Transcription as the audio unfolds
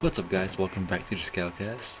What's up, guys? Welcome back to the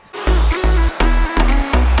Scoutcast.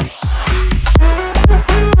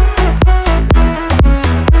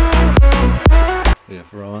 We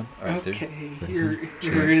have Ron, Arthur. Okay, you're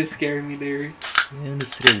really scaring me there. And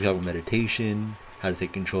today we have meditation, how to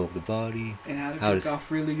take control of the body. And how to kick off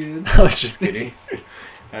really good. I was just kidding.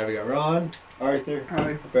 Alright, we got Ron, Arthur,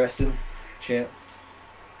 Alright. Preston, Champ.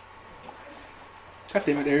 God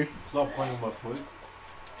damn it, there. Stop playing with my foot.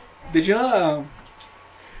 Did you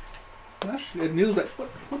gosh, the news, like,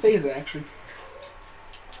 what day is it actually?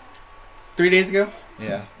 3 days ago?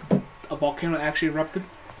 Yeah. A volcano actually erupted.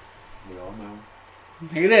 We all know.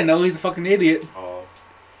 He didn't know, he's a fucking idiot. Oh.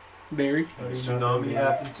 Barry. A tsunami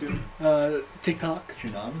happened too? TikTok.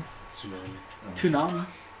 Tsunami? Tsunami. Toonami.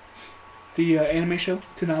 The anime show,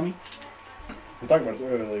 Toonami. We talked about this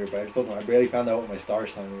earlier, but I just told them I barely found out what my star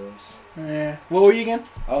sign was. What were you again?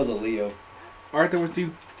 I was a Leo. Arthur, what's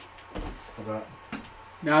you? Forgot.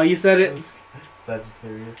 No, you said it.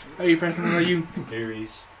 Sagittarius. Are you Preston? What are you?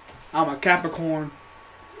 Aries. I'm a Capricorn.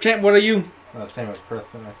 Champ, what are you? Same as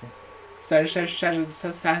Preston, I think.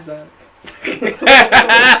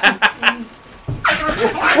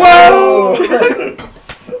 Whoa!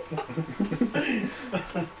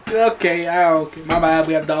 Okay, okay. My bad.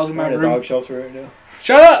 We have dogs in my We're in a room. dog shelter right now.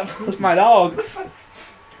 Shut up! It's my dogs.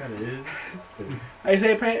 Kinda is. How you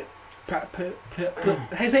say it,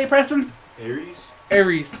 how you say it, Preston? Aries?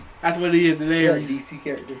 Aries. That's what it is. It's Yeah, Aries. DC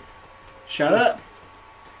character. Shut up.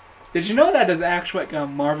 Did you know that there's actual like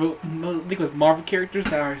Marvel? I think it was Marvel characters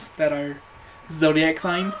that are zodiac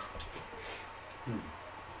signs.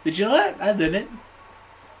 Did you know that? I didn't.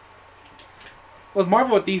 Was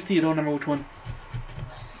Marvel or DC? I don't remember which one.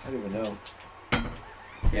 I don't even know.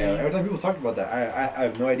 Yeah, every time people talk about that, I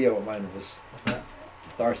have no idea what mine was. What's that?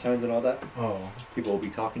 Star signs and all that. Oh. People will be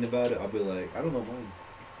talking about it. I'll be like, I don't know mine.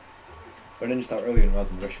 But then just out earlier when I was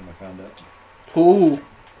in the restroom, I found out. Ooh.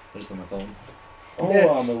 Just on my phone. Oh, Yeah.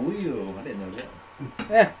 I'm a Leo. I didn't know that.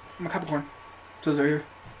 Yeah, I'm a Capricorn. So right here.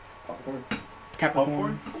 Popcorn.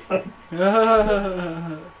 Capricorn.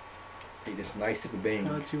 Hey, just a nice sip of bang.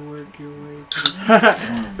 How to work your way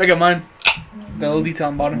to look at mine. The little detail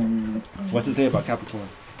on bottom. What's it say about Capricorn?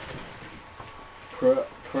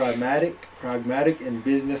 Pragmatic and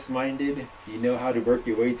business-minded. You know how to work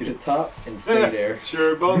your way to the top and stay there.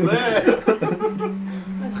 Sure about that.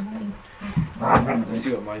 Let me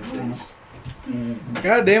see what mine says.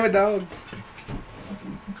 God damn it, dogs.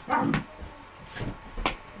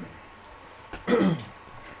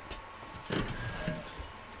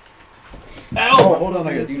 Oh, hold on.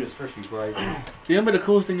 I gotta do this first before I do. Do you remember the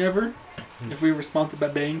coolest thing ever? If we were sponsored by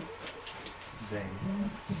Bang. Dang.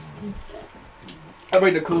 I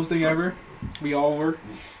think the coolest thing ever. We all were.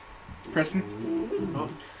 Preston.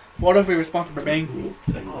 What if we were sponsored by Bang?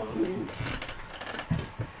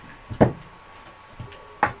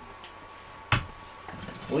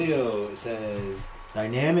 Leo, it says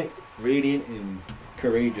dynamic, radiant, and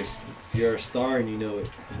courageous. You're a star and you know it.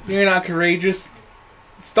 You're not courageous.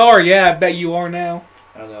 Star, yeah, I bet you are now.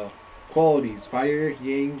 I don't know. Qualities: fire,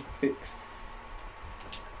 yang, fixed.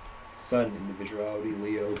 Sun, individuality.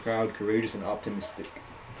 Leo, proud, courageous, and optimistic.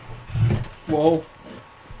 Whoa.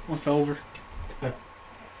 Almost fell over. I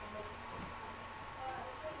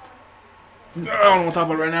don't want to talk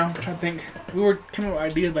about it right now. I'm trying to think. We were coming up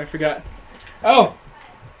with ideas, but I forgot. Oh!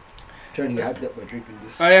 Trying to get hyped up by drinking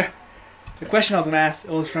this. Oh, yeah. The question I was going to ask,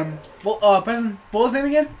 it was from... President, what was his name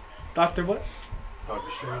again? Doctor what?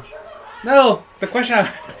 Doctor Strange. No! The question I...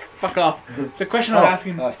 Fuck off. The question I was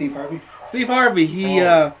asking... Steve Harvey. Steve Harvey, he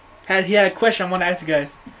had a question I want to ask you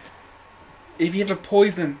guys. If you have a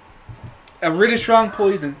poison, a really strong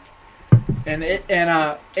poison, and it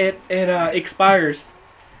expires,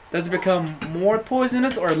 does it become more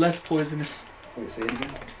poisonous or less poisonous? Wait, say it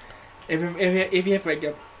again. If you have like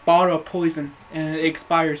a bottle of poison and it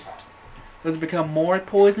expires, does it become more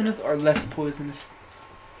poisonous or less poisonous?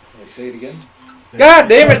 Wait, say it again. God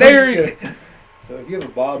damn it! There. So if you have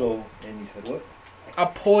a bottle and you said what? A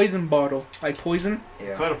poison bottle, like poison. Yeah.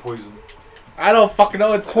 What kind of poison? I don't fucking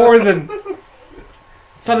know. It's poison.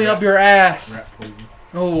 Something up your ass. Rat poison.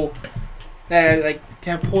 Oh, like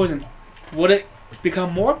you have poison. Would it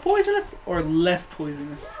become more poisonous or less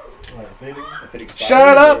poisonous? Alright, say it again. If it expires,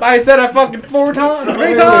 Shut up! I said it fucking 4 times,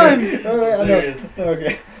 3 times. Serious.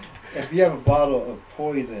 Okay. If you have a bottle of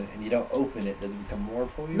poison and you don't open it, does it become more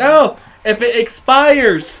poison? No, if it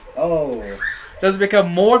expires, Oh. does it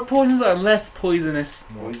become more poisonous or less poisonous?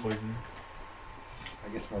 More poison. I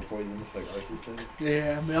guess more poisonous, like Arthur said.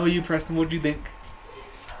 Yeah, how about you, Preston? What do you think?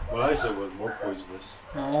 What I said was more poisonous.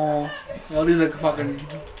 Oh, well, these are fucking.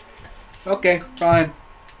 Okay, fine.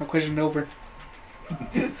 My question over.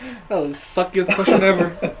 That was the suckiest question ever.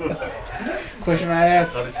 Question I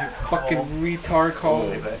asked. Gotta take a Fucking call. retard call.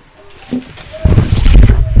 Way back.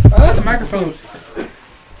 Oh, that's a microphone.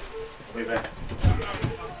 Way back.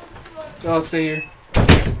 I'll stay here.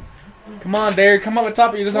 Come on, Derek. Come up with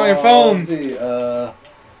top. You're just on your Let's phone. see.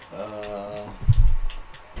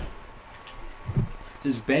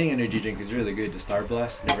 This Bang energy drink is really good. The Star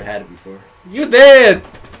Blast. Never had it before. You did.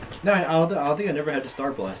 No, I don't think I never had the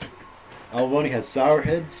Star Blast. I've only had Sour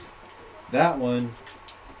Heads. That one.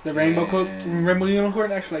 The rainbow coke, And- rainbow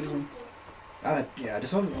unicorn. Actually, like this one. Yeah,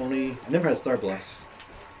 this one only. I never had Star Blast.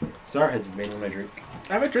 Sour Heads is the main one I drink.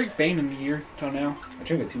 I haven't drank Bane in a year till now. I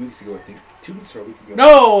drank it 2 weeks ago, I think. 2 weeks or a week ago.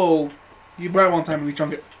 No, you brought it one time and we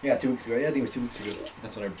drunk it. Yeah, 2 weeks ago. Yeah, I think it was 2 weeks ago.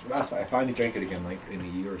 That's when I finally drank it again, like in a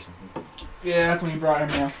year or something. Yeah, that's when you brought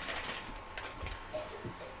him now.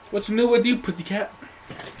 What's new with you, pussycat?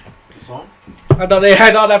 The song? I thought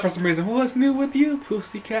that for some reason. What's new with you,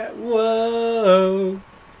 pussycat? Whoa.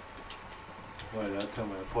 Wait, that's how I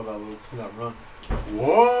pulled that little peanut run.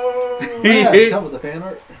 Whoa! Yeah, tell about the fan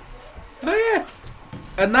art. Oh yeah,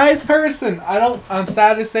 a nice person. I'm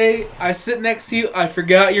sad to say, I sit next to you. I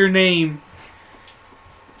forgot your name.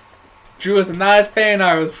 Drew us a nice fan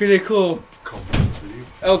art. It was pretty cool. Come on, to you.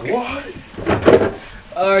 Okay. What?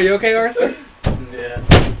 Are you okay, Arthur? Yeah.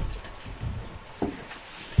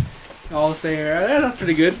 I'll say, that's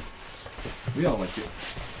pretty good. We all liked it.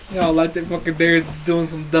 Y'all like that fucking there doing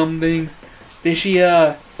some dumb things. Did she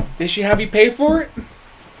have you pay for it?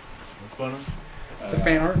 What's going on? The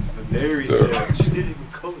fan art? The Mary said she didn't even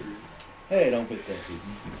color it. Hey, don't put that.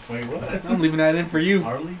 Wait, what? I'm leaving that in for you.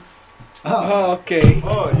 Harley? Oh, okay.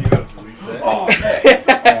 Oh, you gotta delete that. Oh,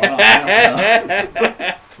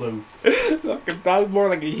 It's close. Fucking dog's more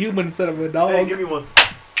like a human instead of a dog. Hey, give me one.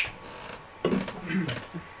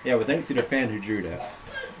 yeah, but thanks to the fan who drew that.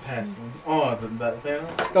 Pass one. Oh, that fan?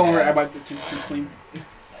 Don't worry, I wiped it too clean.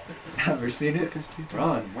 Ever seen it?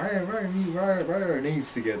 Ron, why are our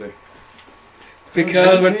names together?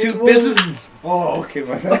 Because we're two business. Oh, okay,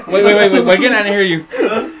 my bad. Wait. Again, I didn't hear you.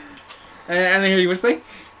 I didn't hear you. What you say?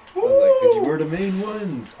 I was like, 'cause you were the main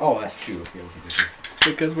ones. Oh, that's true. Okay.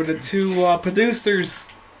 Because we're the two producers.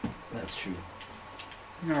 That's true.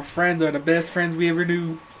 Our friends are the best friends we ever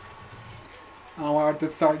knew. I don't want to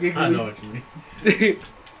start giggling. I know what you mean.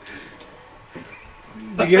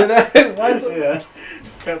 You get that? Why is it? Yeah.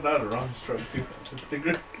 Cut that wrong struck too. The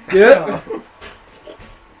sticker. Yeah.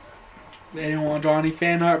 Anyone want to draw any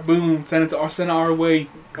fan art? Boom. Send it our way.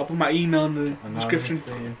 I'll put my email in the description.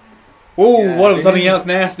 Oh, Yeah, what if something man. else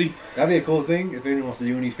nasty? That'd be a cool thing if anyone wants to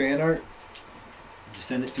do any fan art. Just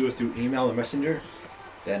send it to us through email or messenger.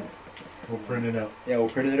 Then, We'll print it out. yeah, we'll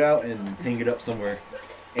print it out and hang it up somewhere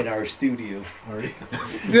in our studio. Already.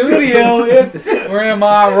 Studio is. We're in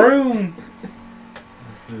my room.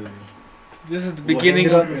 This is This is the We'll beginning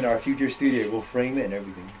hang it up of. in our future studio. We'll frame it and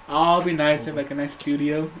everything. Oh, it'd be nice if like a nice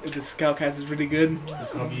studio. If the Scoutcast is really good.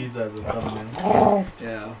 I'll be used as a thumbnail.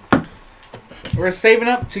 Yeah. We're saving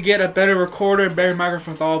up to get a better recorder, better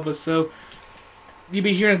microphones, all of us. So you'll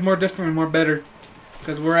be hearing us more different and more better.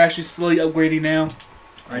 Because we're actually slowly upgrading now.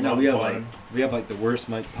 Right now we have like the worst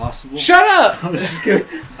mic possible. Shut up! I'm just kidding.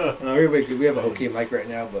 No, we have an okay mic right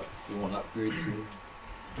now, but we want to upgrade soon.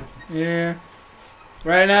 Yeah.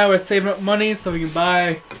 Right now we're saving up money so we can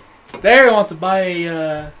buy. There wants to buy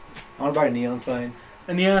I want to buy a neon sign.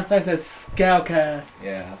 a neon sign that says Scoutcast.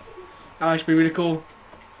 Yeah. That would be really cool.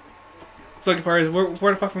 So looking for is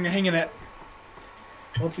where the fuck are we hanging at?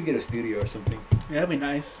 Once we get a studio or something. Yeah, that'd be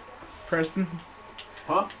nice. Preston.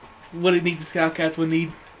 Huh? What do you think the Scoutcast would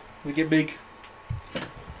need? We get big.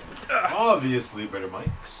 Obviously, better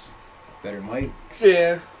mics. Better mics.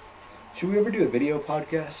 Yeah. Should we ever do a video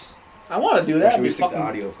podcast? I want to do Or that. should we That'd be stick to fucking.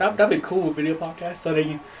 audio? That'd be cool. Video podcast so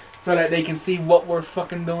that they can see what we're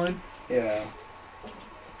fucking doing. Yeah.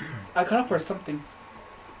 I cut up for something.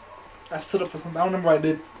 I stood up for something. I don't remember what I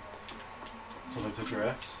did. So they took your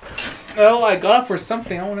ex? No, I got up for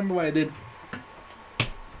something. I don't remember what I did.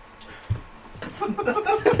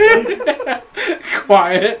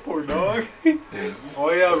 Quiet. Poor dog.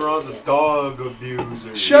 Oh yeah, Ron's a dog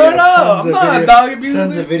abuser. Shut Yeah, up! tons I'm of not a video- dog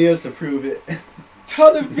Tons abuser. of videos to prove it.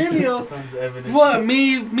 Ton of videos. Son's evidence. What?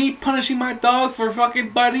 Me punishing my dog for fucking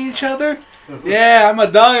biting each other? Yeah, I'm a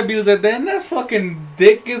dog abuser. Then that's fucking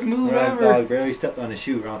dickest move Ron's ever. dog barely stepped on a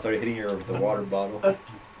shoe. Ron started hitting her with a water bottle.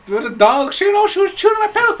 With a dog, shoot on my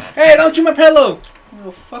pillow. Hey, don't shoot my pillow,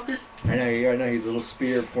 little fucker. I know he's a little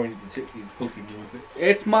spear pointing at the tip. He's poking me with it.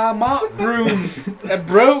 It's my mop broom that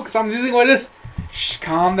broke, so I'm using it with this. Shh,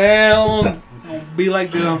 calm down. Don't be like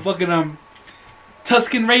the fucking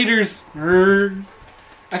Tuscan Raiders.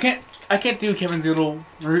 I I can't do Kevin's little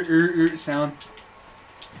sound.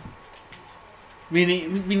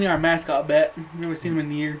 Meaning our mascot bet. We've never seen him in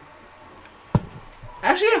the year.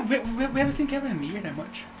 Actually, yeah, we haven't seen Kevin in the year that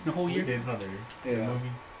much. The whole year. We did another Yeah.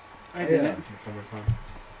 movies I did Yeah. it. in the summertime.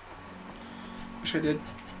 Wish I did.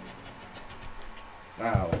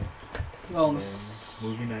 Wow. Well,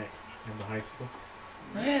 Movie night in the high school.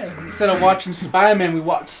 yeah. Instead of watching Spider-Man, we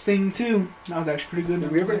watched Sing 2. That was actually pretty good.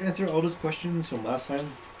 Did we ever answer all those questions from last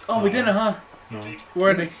time? Oh, we didn't, huh? No. Where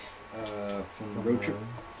are they? From the road trip.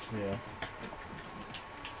 Yeah.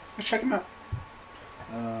 Let's check them out.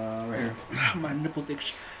 Right here. My nipples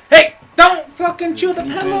itch. Hey! Don't fucking chew the New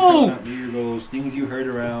things pillow! coming out, New Year goes, things you heard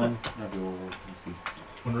around. Not the old. Let's see.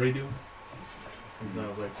 On radio. Since I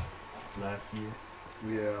was like last year.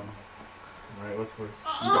 Yeah. Alright, what's first?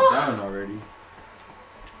 You got that one already.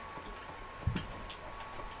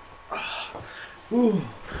 Ooh.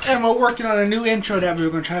 And we're working on a new intro that we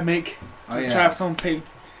were going to try to make. Oh, Try to yeah. have someone pay.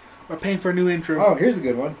 We're paying for a new intro. Oh, here's a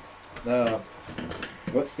good one.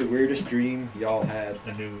 What's the weirdest dream y'all had?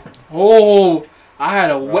 I knew. Oh, I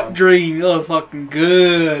had a wet Wrong. dream. It was fucking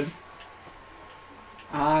good.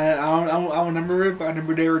 I don't remember it, but I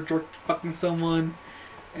remember they were fucking someone.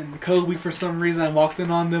 And Kobe, for some reason, I walked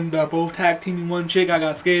in on them. They're both tag teaming one chick. I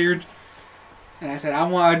got scared. And I said, I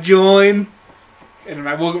want to join. And then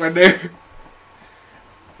I woke up right there.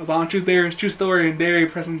 I was on Truth Darren's True Story, and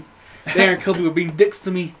Darren and Kobe were being dicks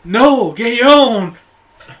to me. No, get your own.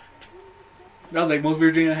 That was like most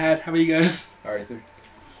weird dream I had. How about you guys? Arthur.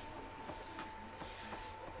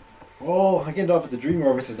 Well, I get off at the dream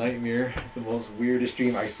or if it's a nightmare. It's the most weirdest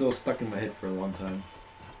dream. I still stuck in my head for a long time.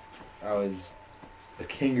 I was a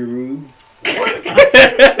kangaroo.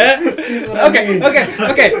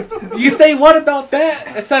 Okay. You say what about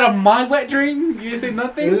that instead of my wet dream? You didn't say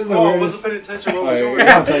nothing. This is the Oh, I weirdest- wasn't paying attention. What was Alright, yours?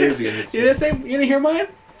 I'll tell yours again. It's- You didn't say. You didn't hear mine.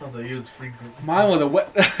 Sounds like you was free group. Mine was a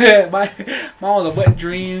wet. mine was a wet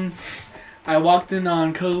dream. I walked in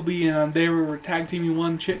on Kobe and they were tag teaming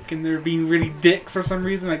one chick and they're being really dicks for some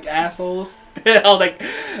reason, like assholes. I was like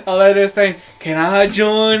there saying, "Can I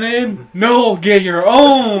join in?" No, get your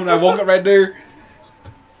own. I woke up right there.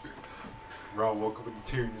 Ron woke up with a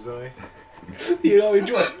tear in his eye. You know,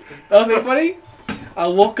 enjoy. That was like funny. I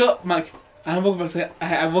woke up like I woke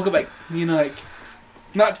up like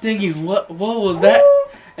not thinking what was that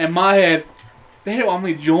in my head. They didn't want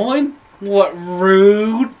me to join. What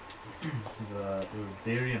rude. It was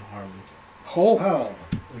Derry and Harley. Oh. Oh.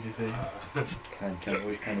 What'd you say? Kind of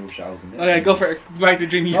wish I was in that. Okay, go for it. Go back to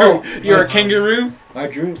dream. Oh, You're a my- kangaroo. My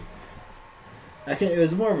dream. It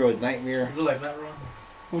was more of a nightmare. Is it like that, Ron?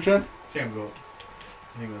 Which one? Can't go.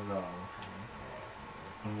 I think it was what's his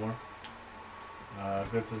name? One more.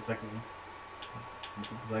 Go to the second one.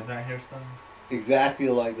 Is like that hairstyle? Exactly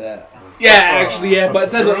like that. Yeah, actually, yeah. But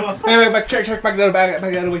it says wait, back check back the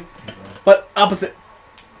other way. But opposite.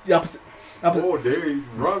 The opposite. Oh, Derry,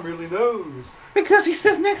 Ron really knows. Because he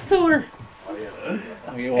sits next to her. Oh, yeah.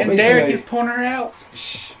 I mean, well, And Derek is pulling her out.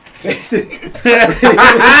 basically,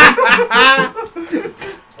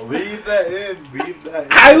 Leave that in. Leave that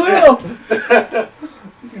in. I will.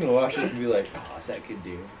 you're gonna watch this and be like, oh, what's that kid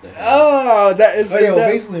do? What the hell?" Oh, that is. Oh yeah, well,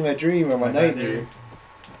 that- basically my dream or my Like that nightmare. Derry?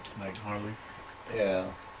 Like Harley. Yeah,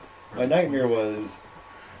 my nightmare was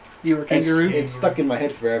You were a kangaroo. It's stuck in my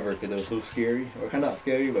head forever because it was so scary, or kind of not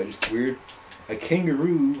scary, but just weird. A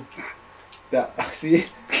kangaroo that see,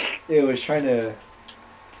 it was trying to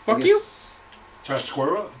Fuck you. Try to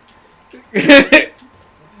square up.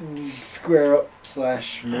 square up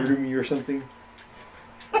 / murder me or something.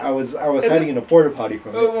 I was hiding in a porta potty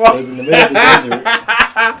from it. It was in the middle of the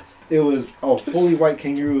desert. It was a fully white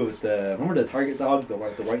kangaroo with the remember the Target dog, the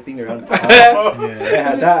white thing around its eye. It Yeah.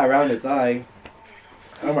 had that around its eye.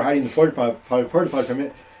 I remember hiding in the porta potty from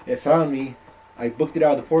it. It found me. I booked it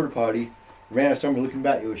out of the porta potty. Ran up somewhere looking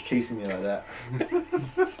back. It was chasing me like that.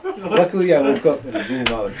 Luckily, I woke up and boom,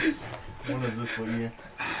 I was. When was this? What year?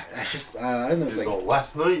 That's just I don't know. It's It's like all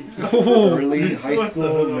last night. early high What the school,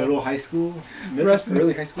 hell? middle high school, Rest in-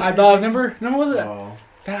 early high school. I thought number was it? Oh.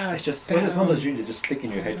 That It's just one of those dreams that just stick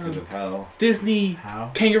in your head because of how. Disney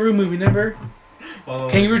How? kangaroo movie number. Oh,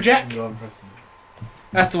 Kangaroo Jack? Go on, Preston.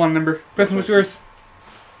 That's the one number. Preston, what's yours?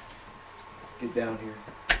 Get down here.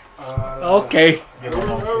 Okay. I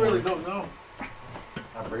really don't know.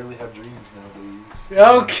 I barely have dreams nowadays. It's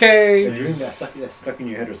a Okay. dream that's stuck in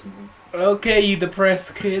your head or something. Okay, you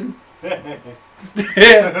depressed kid. I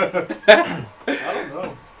don't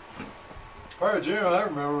know. Part of dream I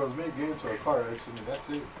remember was me getting into a car accident. That's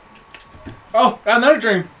it. Oh, another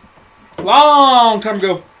dream. Long time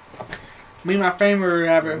ago. Me and my family were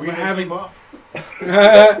having. We We're having came off.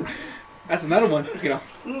 that's another one. Let's get on.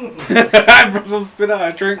 I brought some spit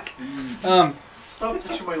out a drink. Stop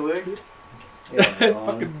touching my leg. Yeah,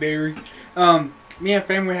 Fucking dairy. Me and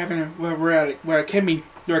family we're camping.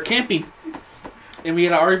 We were camping, and we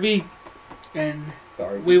had an RV, and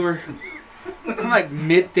we were kind of like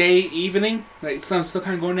midday evening, like sun's still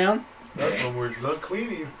kind of going down. That's when we're done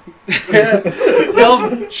cleaning.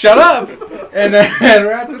 Yo, shut up! And then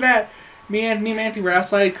right after that, me and Auntie were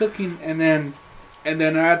outside cooking, and then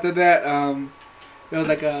after that, there was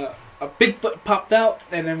like a Bigfoot popped out,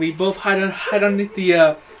 and then we both hide underneath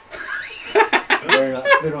the. Better not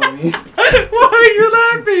spit on me. Why are you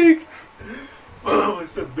laughing? Oh, I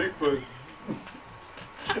said Bigfoot.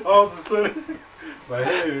 All of a sudden, my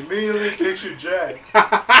head immediately pictured Jack.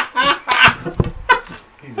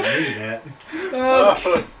 He's admitting that.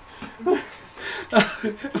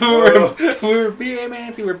 We were me and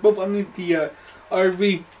Auntie were both underneath the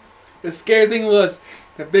RV. The scary thing was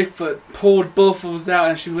that Bigfoot pulled both of us out,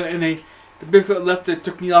 and the Bigfoot left it,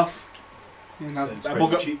 took me off. And I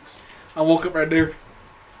woke up. Cheeks. I woke up right there.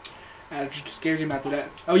 I just scared him after that.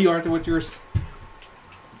 Oh, you Arthur, what's yours?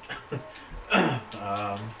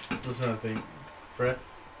 Still trying to think. Press.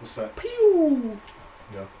 What's that? Pew.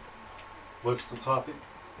 Yeah. What's the topic?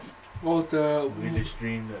 Well, it's Weirdest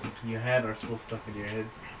dream that you had or still stuck in your head.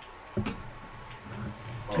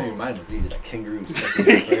 Oh, mine was either a kangaroo stuck in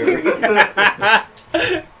my forever.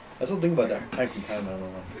 That's the thing about that hiking time. I don't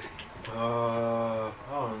know. I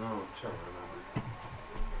don't know. I'm trying to remember.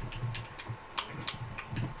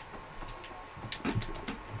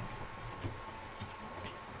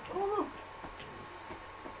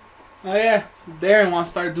 Oh yeah, Darren wants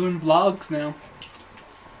to start doing vlogs now.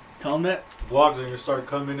 Tell him that. Vlogs are gonna start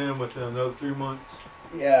coming in within another 3 months.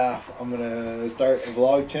 Yeah, I'm gonna start a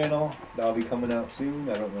vlog channel. That'll be coming out soon.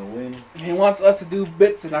 I don't know when. He wants us to do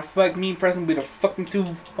bits, and I feel like me and Preston be the fucking two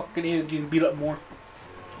fucking idiots getting beat up more.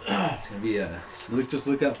 It's gonna be just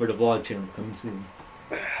look out for the vlog channel coming soon.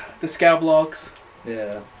 The scout vlogs.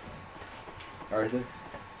 Yeah. Arthur,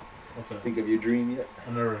 What's that? think of your dream yet?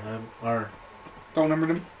 I never had. Or, Don't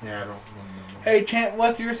remember them. yeah, I don't remember. Hey, Champ,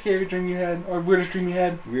 what's your scary dream you had, or weirdest dream you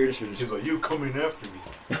had? Weirdest or He's just like, you coming after me.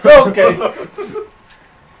 Okay.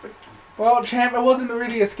 Well, Champ, it wasn't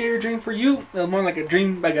really a scary dream for you. It was more like a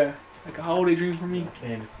dream, like a holiday dream for me.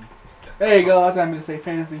 Fantasy. There you go. That's what I'm gonna say.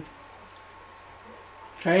 Fantasy.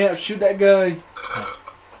 Champ, shoot that guy.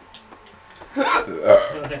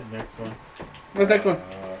 Next one. What's next one?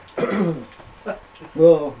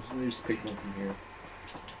 well, let me just pick one from here.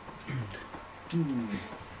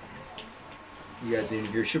 You guys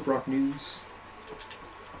didn't hear Shiprock news?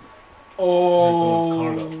 Oh.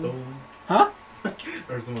 Someone's car got stolen. Huh?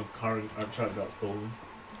 Or someone's car or truck got stolen.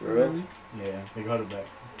 Really? Yeah, they got it back.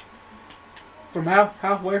 From how?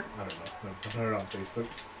 How? Where? I don't know. I heard it on Facebook.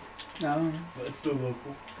 No. But it's still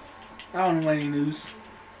local. I don't know any news.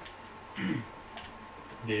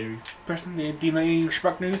 Dairy. Person, do you know any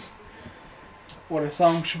Shabak news? Or the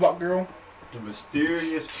song Shabak Girl? The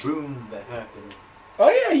mysterious boom that happened. Oh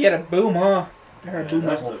yeah, you had a boom, huh? I heard Yeah, boom. that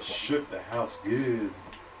Like, stuff shook the house good.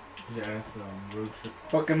 Yeah, it's road trip.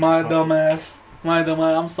 fucking my dumbass. My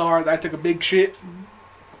dumbass. I'm sorry. I took a big shit.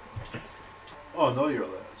 Oh no, you're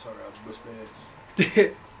allowed. Sorry, I was busting ass.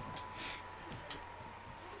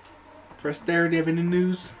 First there, do you have any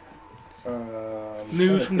news? News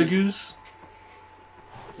News from the goose?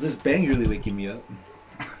 This bang really waking me up.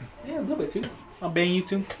 Yeah, a little bit too. I'll bang you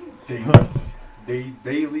too.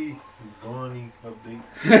 Daily Gani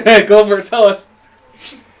update. Go for it. Tell us.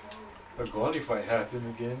 A Gani fight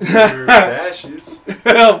happened again. Your dashes.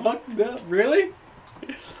 Fuck that. Really?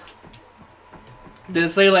 Did it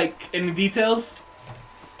say like any details?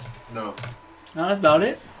 No. No, that's about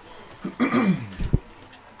it.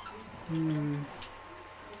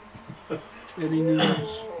 Any news?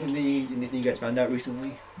 Anything you guys found out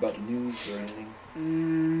recently about the news or anything?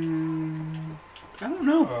 I don't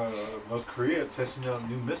know. North Korea testing out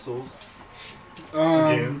new missiles.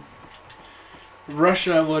 Again.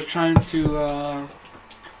 Russia was trying to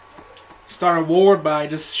start a war by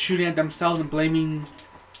just shooting at themselves and blaming.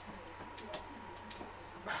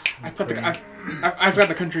 I forgot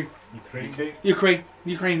the country. Ukraine.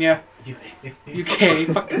 Ukraine, yeah. UK.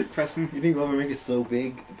 Fucking Preston. You think we'll ever make it so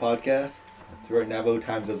big, the podcast? To where Navo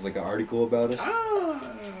Times does like an article about us?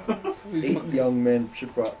 8 young men from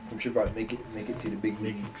Shiprock make it to the big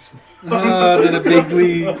leagues. To the big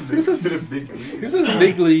leagues. Who says It's been a big league. Who says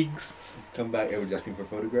big leagues? Come back, everyone's asking for a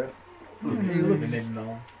photograph. Hey, And look, then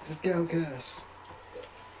no. it's a Scoutcast.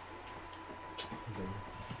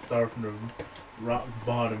 Start from the rock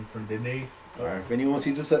bottom from the knee. Alright, if anyone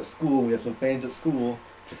sees us at school, we have some fans at school,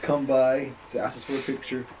 just come by to ask us for a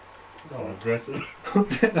picture. Oh, aggressive.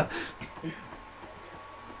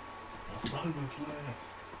 Simon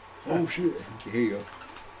Flask. Oh shit. Here you go.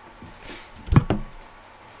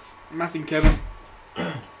 I'm asking Kevin.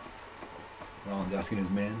 Ron's asking his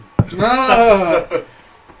man. No.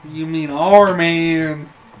 You mean our man?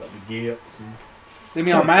 About to get up soon. They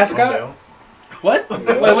mean our Calm mascot? down. What? Wait.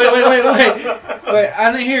 Wait,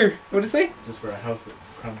 I didn't hear. What did it say? Just for a house at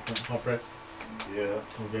Crown Press. Yeah.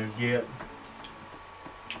 We're gonna get up.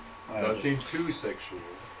 Nothing too sexual.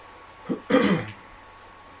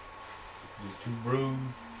 Just two bros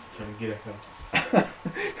trying to get a house.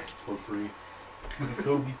 For free.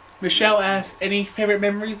 Kobe. Michelle asked, any favorite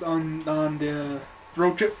memories on the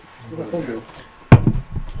road trip? What a phone bill.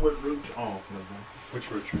 What road? Oh, no.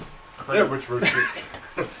 Which road trip? Yeah, which road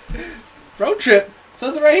trip? Road trip?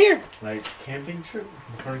 Says it right here. Like camping trip?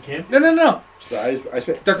 Current camp? No. So I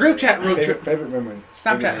spent The group chat road trip. favorite memory.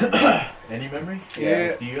 Snapchat. Any memory?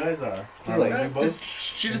 Yeah. With you guys are? He's like,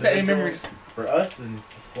 She just said any memories. For us and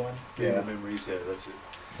the squad. Favorite memories, yeah, that's it.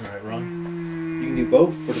 Alright, Ron. You can do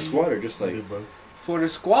both for the squad or just We'll like do both. For the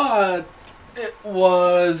squad, it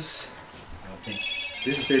was I think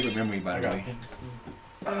this is favorite memory by I the got way. hints.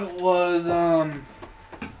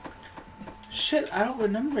 shit, I don't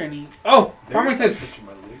remember any. Oh, Farmington. Touching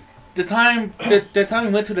my leg. The time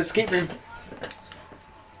we went to the skate room.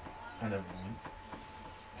 I never went.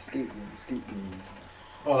 Skate room.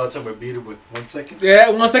 Oh, that's how I beat it with 1 second. Yeah,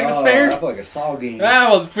 1 second I spare. feel like a Saw game. That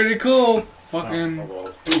was pretty cool. Oh, Fucking,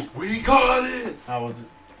 well. Dude, we got it! How was it?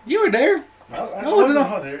 you were there. I No, was it wasn't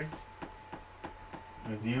not? out there.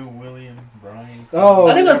 It was you, William, Brian. Oh,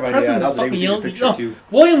 I think it was never mind, Preston yeah, that's that was fucking the young. picture No, too.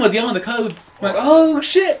 William was yelling the codes. I'm like, oh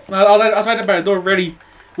shit! I was right there by the door, ready.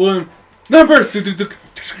 William, numbers.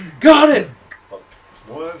 Got it.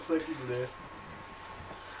 1 second there.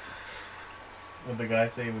 What the guy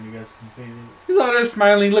say when you guys completed it? He's all there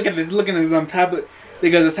smiling, looking at his tablet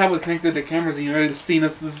because his tablet connected to cameras, and you already seen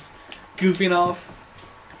us just goofing off.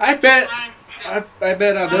 I bet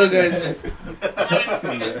those guys.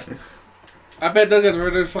 I bet those guys were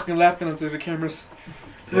there fucking laughing on the cameras.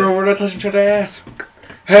 We're not touching each other's ass.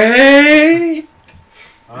 Hey!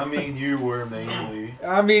 I mean, you were mainly.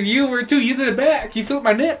 I mean, you were too. You did it back. You flipped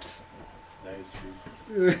my nips. That is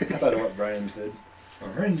true. I thought of what Brian said.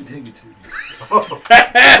 I'm ready to take it to.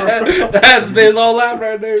 That's Biz all out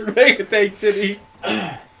right there. Make it take titty.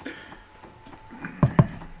 Wow,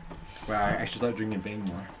 I actually started drinking Bang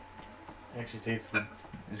more. Actually tastes good.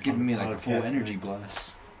 It's giving me like a full Podcast. energy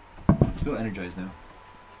glass. I feel energized now.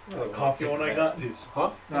 The coffee one I got? Huh?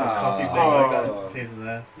 Coffee Ah. thing I got tastes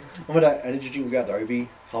nasty. Remember that energy drink we got at the RB?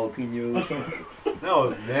 Jalapeno. That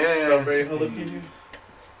was nasty. Strawberry jalapeno.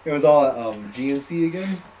 It was all at GNC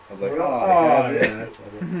again. I was like, oh, I have it. yeah, that's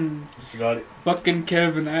what it. You got it. Fucking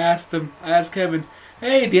Kevin. I asked Kevin,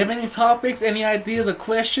 hey, do you have any topics, any ideas or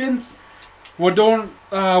questions? We're doing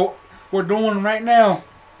right now.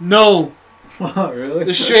 No. Really?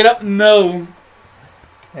 Just straight up no.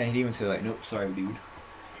 And he even said like, nope, sorry, dude.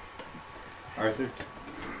 Arthur?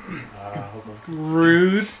 Hold on.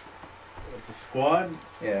 Rude. With the squad?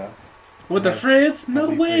 Yeah. With the Yeah. frizz? No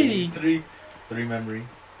Probably say way. Three memories.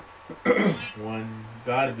 One's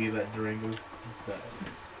gotta be that Durango. That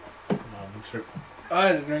trip. I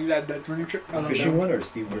had to drink that drink trip. I The love fishing that. one or the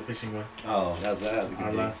steam The one? fishing one. Oh, that was a Our good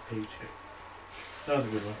day. last paycheck. That was a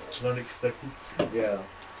good one. Unexpected. Yeah.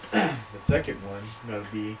 The second one's gotta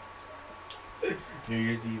be New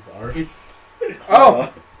Year's Eve already.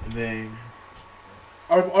 Oh, And then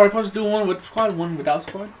are we supposed to do one with squad, one without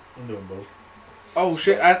squad? I'm doing both. Oh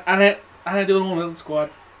shit! I didn't do one with the squad.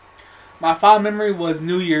 My final memory was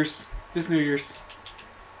New Year's. This New Year's.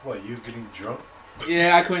 What, you getting drunk?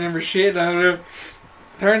 Yeah, I couldn't remember shit. I don't know.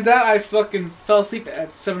 Turns out I fucking fell asleep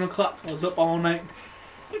at 7 o'clock. I was up all night.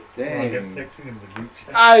 I kept Dang. texting in the group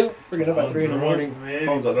chat. I We're getting up at 3 in the morning. Man,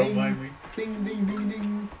 Phone's so up. don't mind me. Ding, ding, ding,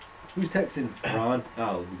 ding. Who's texting? Ron.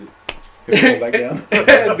 Oh, put your phone back down.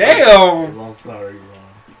 damn. I'm sorry,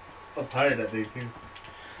 Ron. I was tired that day too.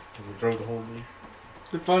 Cause I drove the whole day.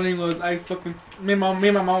 The funny thing was me and my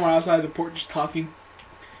mom were outside the porch just talking.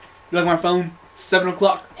 Look at my phone. 7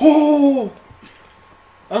 o'clock. Oh,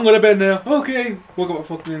 I'm going to bed now. Okay. Woke up at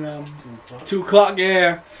fucking 2:00. 2 o'clock.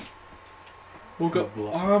 Yeah. Woke 2 up.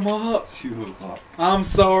 o'clock. I'm up. 2 o'clock. I'm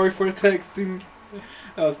sorry for texting.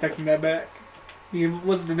 I was texting that back. It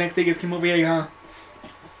was the next day guys came over here, huh?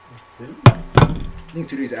 I think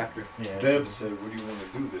 2 days after. Yeah. Deb said, what do you want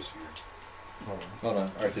to do this year? Hold on. Hold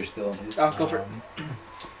on. Arthur's still on his. I'll go for it.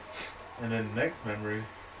 And then the next memory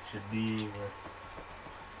should be with,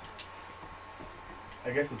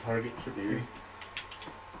 I guess, the Target trip too.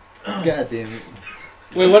 God damn it.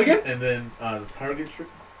 Wait, what again? And then the Target trip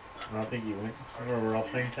I don't think you went. Remember we're all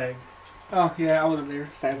playing tag? Oh yeah, I wasn't there.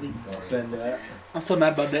 Sadly, Send that. I'm so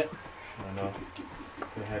mad about that. I know.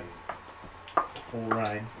 Could have had a full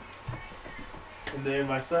ride. And then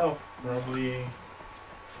myself, probably.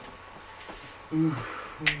 Ooh,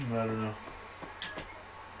 I don't know.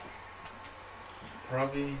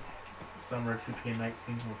 Probably summer 2K19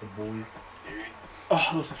 with the boys. Oh,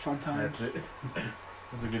 those are fun times. That's it.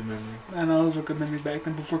 That's a good memory. I know those were good memories back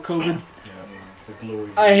then before COVID. Yeah, the glory.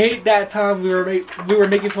 I hate that time we were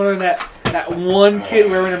making fun of that one kid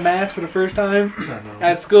wearing a mask for the first time I know.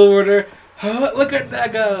 at school. Where they're, oh, look at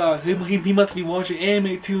that guy. He must be watching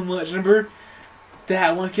anime too much. Remember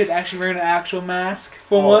that one kid actually wearing an actual mask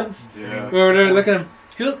for once? Yeah. Where they're looking at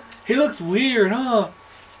him. He looks weird, huh?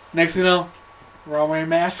 Next thing you know, we're all wearing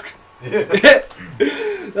masks. Yeah.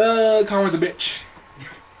 Karma's a bitch.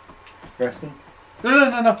 Preston?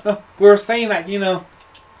 No. We were saying that,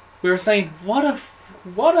 we were saying, what if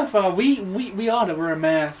we ought to wear a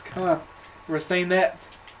mask, huh? We were saying that.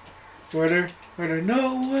 Where they're,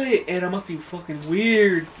 no way, and it must be fucking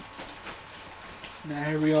weird. Now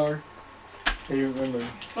here we are. I remember.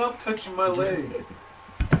 Stop touching my leg.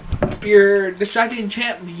 You're distracting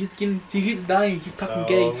champ. You keep dying. You keep talking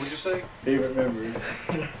gay. What'd you say? Favorite memory?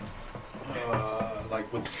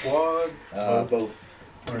 Like with the squad. Both.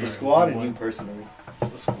 The squad and you personally.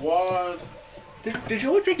 The squad. Did you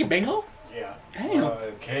always drink your bingo? Yeah.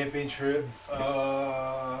 Damn. Camping trips.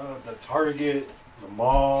 The Target. The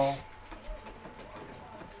mall.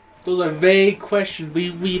 Those are vague questions.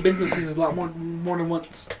 We've been through this a lot more than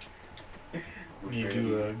once. You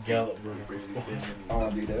do a gallop run. I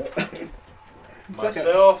want to do that.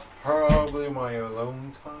 Myself, probably my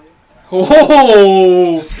alone time.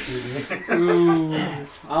 Oh! Just kidding. Ooh,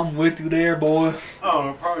 I'm with you there, boy.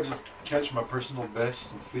 Oh, probably just catch my personal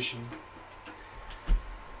best and fishing.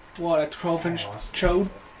 What, a 12-inch chode?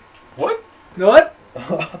 What? What?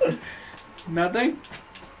 Nothing?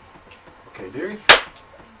 Okay, Derry.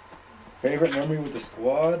 Favorite memory with the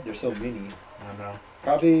squad? There's so many. I know.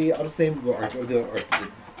 Probably, I'll just name or the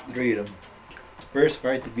three of them. First,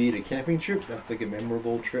 right to be the camping trip. That's like a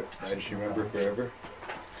memorable trip. I just remember forever.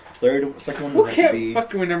 Second one Who would have to can't be.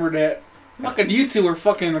 fucking remember that? Fucking you two were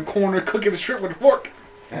fucking in the corner cooking the shrimp with a fork.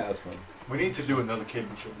 Yeah, that's fun. We need to do another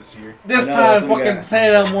camping trip this year. This I know, time, that's what we fucking got.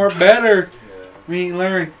 plan out more better. Yeah. We ain't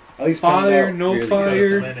learned. At least plan it Fire, out no really fire.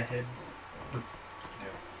 good. Just plan ahead. Yeah.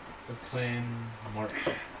 Let's plan March.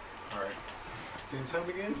 Alright. Same time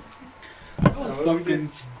again? That was fucking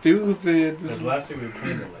stupid. Because last year we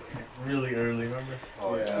planned it like really early, remember?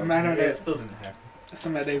 Oh, Yeah. I'm mad at It that. still didn't happen.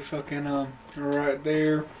 Somebody fucking right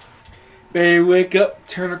there. Barry wake up,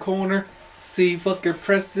 turn a corner, see fucking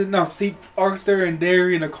see Arthur and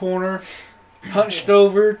Derry in a corner, hunched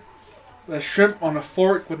over, a shrimp on a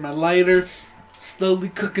fork with my lighter, slowly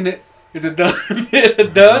cooking it. Is it done? Is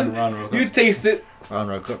it done? Ron woke You up. taste it. Ron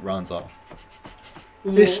woke up. Ron's off.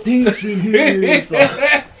 stinks in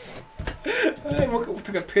here. I woke up,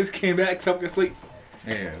 took a piss, came back, fell asleep.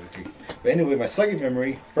 Yeah, okay. But anyway, my second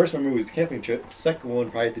memory, first memory was camping trip. Second one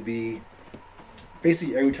probably had to be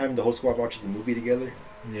basically every time the whole squad watches a movie together.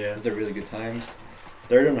 Yeah. Those are really good times.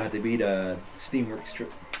 Third one had to be the Steamworks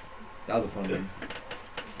trip. That was a fun one.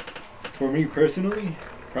 For me personally,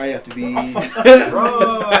 probably have to be. Run!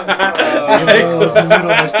 That was in the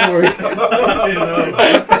middle of my story.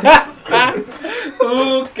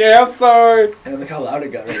 Okay, I'm sorry. And look how loud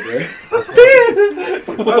it got right there. I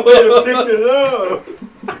better pick it up.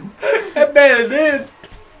 I bet it did.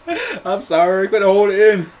 I'm sorry, couldn't hold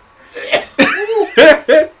it in.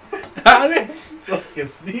 How did? Fucking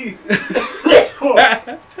sneeze.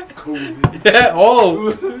 COVID. Yeah, oh.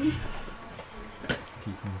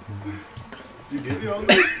 You get it on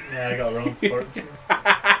there? Yeah, I got Ron's part.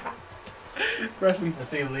 Preston. I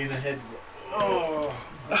see Lena head. Oh.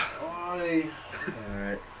 Why?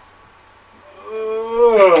 Alright.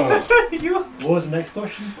 You What was the next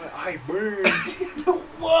question? My eye burns.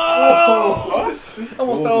 Whoa! What Almost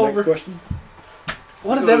was the over. next question?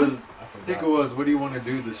 What did It that was- was? I I think it was, what do you want to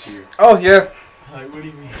do this year? Oh yeah. Like, what do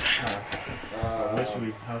you mean? What should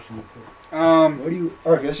we? How should we put? What do you?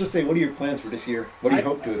 Alright, let's just say, what are your plans for this year? What do you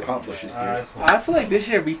hope to accomplish this year? I feel like this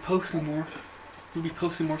year we posting more. We'll be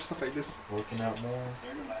posting more stuff like this. Working out more.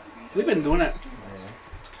 We've been doing that.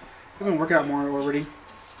 We've been working out more already.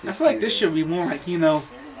 I feel like this year we more like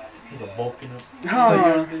There's a bulking up.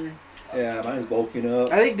 Huh. Yeah, mine's bulking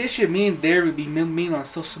up. I think this year me and Derry would be mean on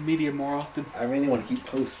social media more often. I really want to keep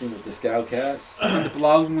posting with the Scoutcast. And the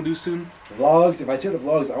vlogs we'll do soon. The vlogs, if I say the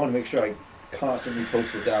vlogs, I want to make sure I constantly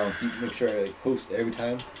post it down. Make sure I post every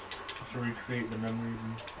time. Should recreate the memories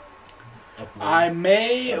and upload. I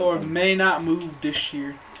may or may not move this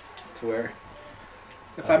year. To where?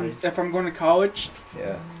 If I'm going to college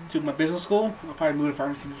Yeah. to my business school, I'll probably move to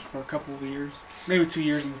pharmacy just for a couple of years, maybe 2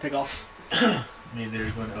 years, and take off. Me and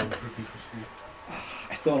Derek going to Albuquerque for school.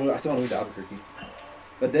 I still want to move to Albuquerque.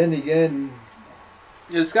 But then again,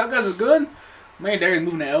 Yeah, the Scout guys are good. Man, they're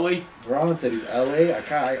moving to LA. Ron said he's LA. I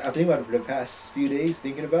think about it for the past few days,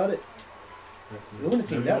 thinking about it. It wouldn't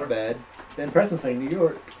seem that bad. Then Preston's like New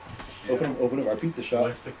York. Open up our pizza shop.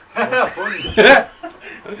 West Funny.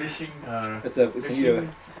 fishing. It's gonna be a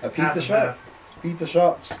It's pizza half and shop. half. Pizza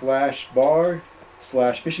shop / bar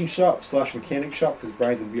 / fishing shop / mechanic shop because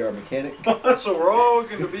Brian's gonna be our mechanic. So we're all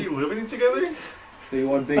gonna be living together? So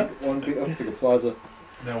one big. Oh, it's like a plaza.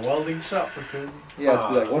 The welding shop for Cody. Yeah,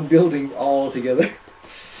 it's like one building all together.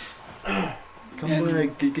 Come And-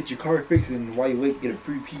 by, get your car fixed, and while you wait, get a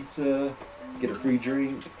free pizza, get a free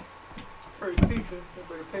drink. Free pizza.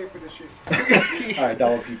 Nobody pay for this shit. All right,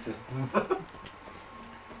 $1 pizza.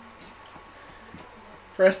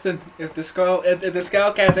 Preston, if the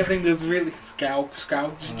Scout cast everything is really Scout.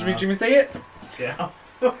 Did you say it? Yeah.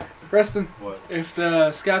 Preston, What? if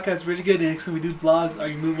the Scout cast really good, next time we do vlogs, are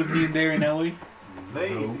you moving with me and there in LA?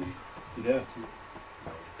 Maybe. No. You'd have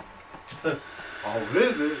to. I'll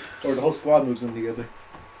visit. Or the whole squad moves in together.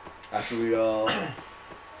 After we all,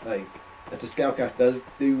 like, if the Scoutcast does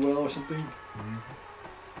do well or something.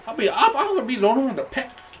 I'm gonna be the only one with the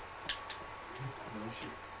pets.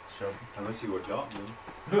 Shelby. Unless you adopt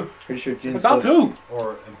them. Pretty sure Jen About two.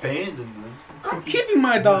 Or abandon them. I'm keeping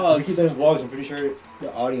my We dogs. keep those vlogs. I'm pretty sure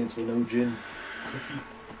the audience will know Jen.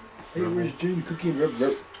 Hey, where's Jen? Cookie and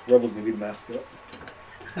Rebel's gonna be the mascot.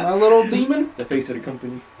 My little demon. The face of the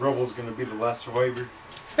company. Rebel's gonna be the last survivor.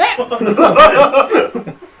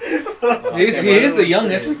 He is the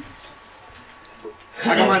youngest.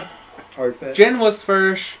 I got my Hard fast. Jen was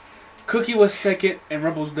first, Cookie was second, and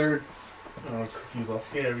Rebel's third. Cookie was all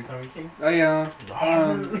scared every time he came.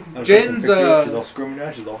 I'm Jen's she's all screaming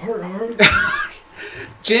out. She's all hard.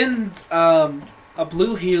 Jen's a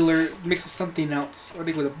blue healer mixed with something else. I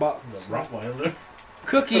think with a The box. Rottweiler.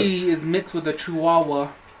 Cookie is mixed with a Chihuahua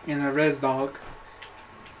and a Res dog.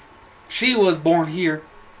 She was born here.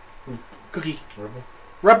 Cookie. Rebel.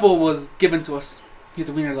 Rebel was given to us. He's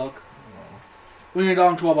a wiener dog. Wiener dog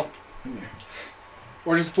and Chihuahua.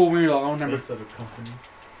 Or just full wiener dog, I don't remember. Face of the company.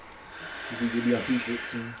 You'll be on t-shirts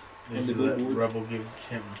soon. They On the should let billboard. Rebel give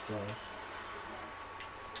Champ massage.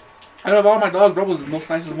 Out of all my dogs, Rebel's the most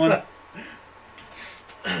nicest one.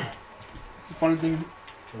 It's a funny thing.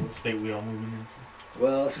 So what state we all moving into?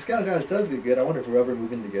 Well, if the Scout Guys does get good, I wonder if we'll ever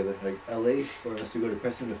move in together, like LA, or unless we go to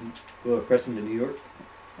Preston to New York,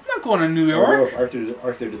 I'm not going to New or York. if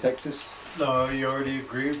Arthur to Texas. No, you already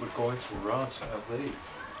agreed with going to Toronto, LA.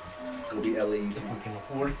 Will be LA. If we can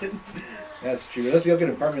afford it. That's true. Unless we all get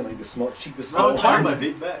an apartment like the small, cheapest. Ron, small find my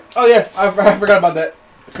apartment. big bag. Oh yeah, I forgot about that.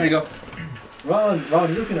 There you go. Ron, you're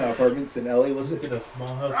looking at apartments in LA, was Look it? at a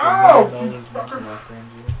small house for Ow! $9 back in Los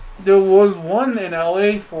Angeles. There was one in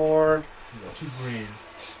LA for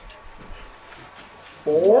 $2,000.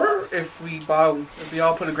 4 if we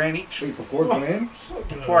all put a grand each Wait, for $4 grand?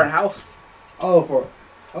 for a house, Oh,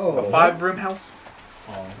 a 5-room house.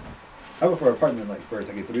 Oh, How about for an apartment, like for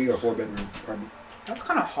like a 3 or 4 bedroom apartment? That's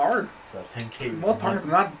kind of hard. it's a 10K. Most apartments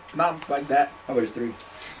are not like that. How about just 3?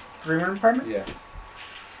 3-room apartment, Yeah.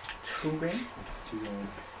 2 grand. 2 grand.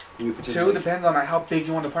 Do we put it 2 like- depends on how big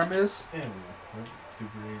you want the apartment is. Yeah,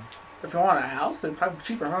 $2,000. If you want a house, then probably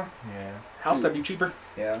cheaper, huh? Yeah. House that'd be cheaper.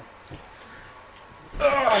 Yeah.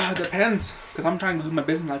 Depends, cause I'm trying to do my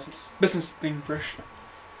business thing first.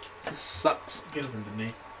 This sucks. Get up in the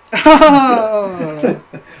knee.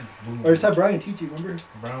 Or just have Brian teach you, remember?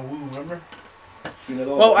 Brown Woo, remember? You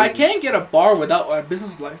know, all Well, the I business. can't get a bar without a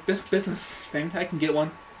business thing. I can get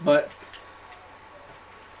one, but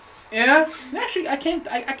yeah, actually, I can't.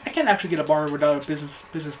 I can't actually get a bar without a business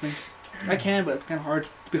thing. I can, but it's kind of hard.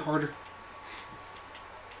 It's a bit harder.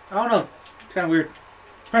 I don't know. It's kind of weird.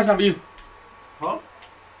 Press on you. Huh?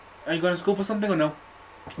 Are you going to school for something or no?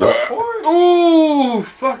 Of course. Ooh,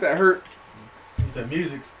 fuck, that hurt. He's a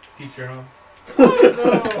music teacher, huh?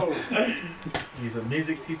 No. He's a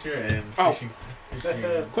music teacher and Oh. fishing.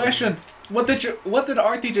 Question: What did the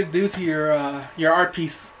art teacher do to your art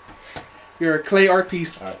piece? Your clay art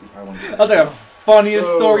piece. I want to do That was like a funniest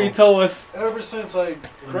So- story you told us. Ever since I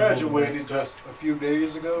graduated just a few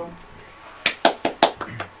days ago,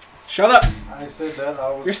 Shut up. I said that I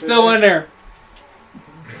was You're still in finished.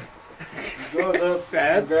 there. He goes up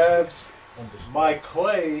Sad. and grabs my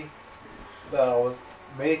clay that I was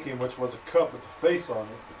making, which was a cup with the face on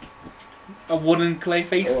it. A wooden clay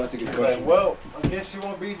face. Oh, that's a good He's question. like, well, I guess you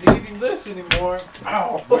won't be needing this anymore.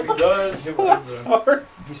 Ow! What he does, Oh, I'm sorry.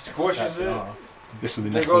 he squishes it. This is the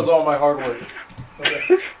There next goes one. all my hard work.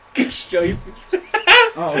 Show you.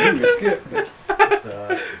 Oh, we skip. It's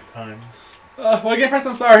time. Well, again, first,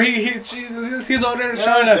 I'm sorry. He's over there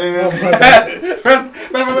trying to. Damn. Present.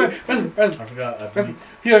 I forgot. Present.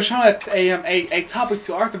 He was showing a topic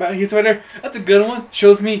to Arthur about. He's over there. That's a good one.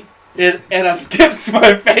 Shows me it and skips to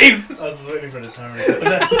my face. I was just waiting for the timer.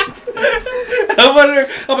 I'm over there.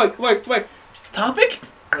 I'm like, wait. Topic?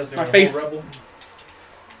 My face. Rebel.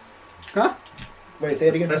 Huh? Wait, say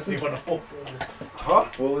it again. Presley Preston. won a whole rebel. Huh?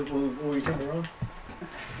 What were you saying wrong?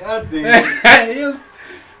 God damn. He was.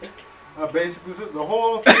 I basically said the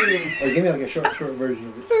whole thing. Or give me like a short version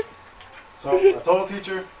of it. So I told the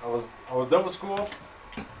teacher I was done with school,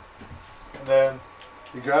 and then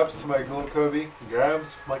he grabs my little cubby, he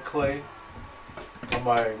grabs my clay on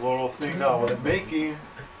my little thing that I was making,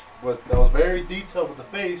 that was very detailed with the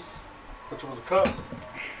face, which was a cup.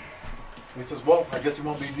 He says, "Well, I guess you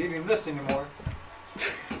won't be needing this anymore."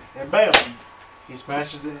 And bam, he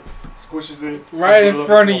smashes it, squishes it Right in puts it up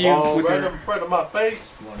front to of the you wall, with right your- in front of my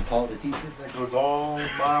face. You want to call it a teacher? That goes all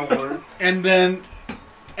my work. And then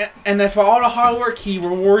for all the hard work, he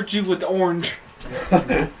rewards you with the orange.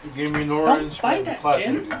 He gave me an orange bite when that, class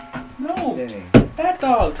Jen. ended. No, Dang. that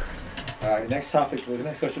dog. Alright, next topic. The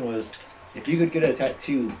next question was, if you could get a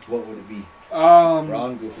tattoo, what would it be? Um,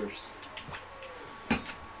 Ron, go first.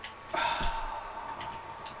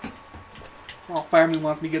 oh, family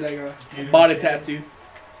wants me to get a body tattoo.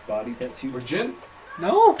 Body tattoo? Or gin?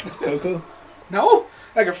 No, Coco? no,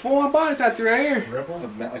 like a full-on body tattoo right here. Rebel?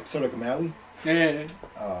 Like sort of like a Maui? Yeah,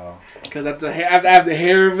 Oh, because I have to have the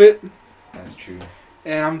hair of it, that's true.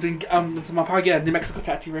 and so I'll probably get a New Mexico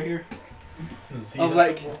tattoo right here. The Z Of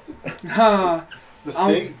like- symbol? Huh? The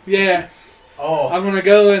state? Yeah, Oh. I'm gonna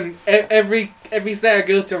go and every state I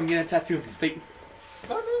go to, I'm getting a tattoo of the state.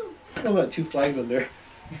 I know about 2 flags on there.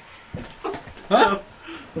 Huh?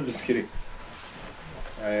 I'm just kidding.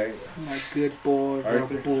 Alright, My good boy,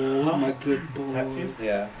 Arthur? Rebel. Who's my good boy? Tattoo?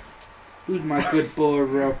 yeah. Who's my good boy,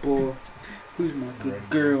 Rebel? Who's my good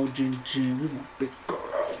girl, Jin Jin? Who's my big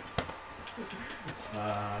girl?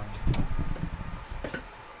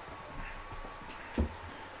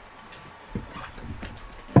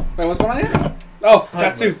 Wait, what's going on here? Oh,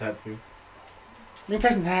 tattoo. Tattoo. Me and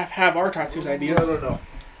Preston have our tattoos ideas. I don't know.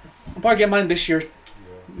 I'll probably get mine this year. Yeah.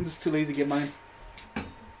 I'm just too lazy to get mine.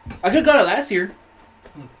 I could have got it last year.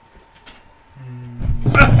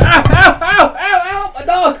 Ow, ow, ow, ow, my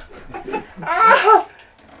dog! Ow!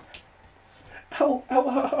 Ow, ow,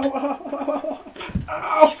 ow, ow, ow,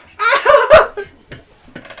 ow, ow.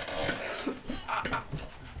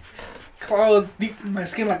 Claws deep in my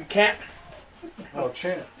skin like a cat. Oh,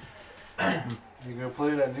 champ. You gonna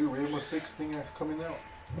play that new Rainbow Six thing that's coming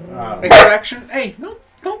out? Extraction. Hey, no,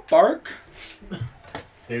 don't bark.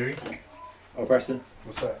 Theory? Oh, Preston,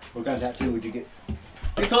 What's that? what kind of tattoo would you get?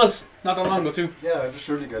 They told us not that long ago too. Yeah, I just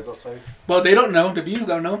showed you guys outside. But they don't know. The views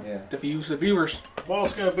don't know. Yeah. The viewers. Well,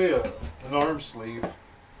 it's gonna be an arm sleeve.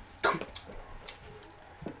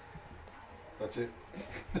 That's it.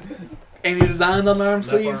 Any design on the arm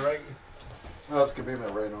Left or sleeve? right? Oh, that's gonna be my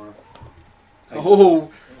right arm.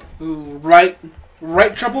 Oh, ooh, right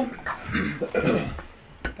trouble.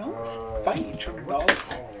 Don't fight each other, what's dog. it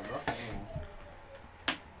called?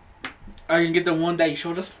 I can get the one that you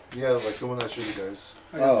showed us. Yeah, like the one I showed you guys.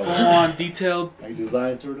 Like Oh. a full on detailed, Like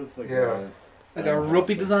design, sort of? Like Yeah. like a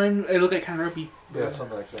ropey design. It looked like kind of ropey. Yeah,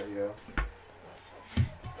 something like that. Yeah.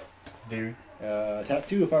 Theory?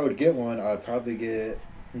 Tattoo, if I would get one, I'd probably get,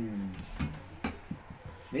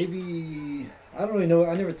 maybe, I don't really know.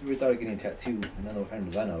 I never really thought of getting a tattoo. I don't know what kind of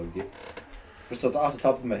design I would get. Just off the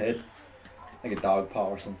top of my head, like a dog paw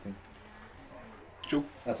or something. True.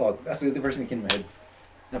 That's all. That's the only person that came in my head.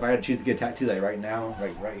 If I had to choose to get a tattoo, like right now,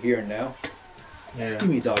 right here and now, just give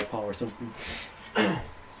me a dog paw or something. How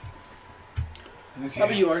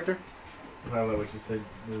about you, Arthur? I like what you said.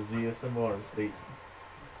 The Z symbol or the state?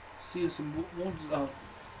 See some ones.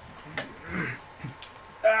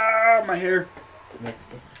 Ah, my hair. Next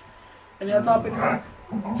one. Any other topics?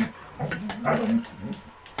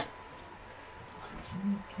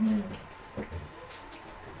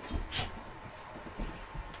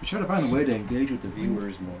 I'm trying to find a way to engage with the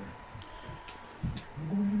viewers more.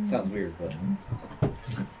 Sounds weird, but.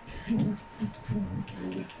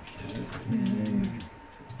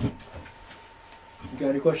 You got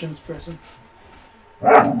any questions, Preston?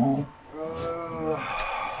 No.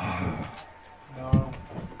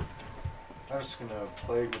 I'm just gonna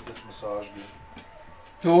play with this massage gun.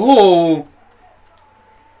 Oh,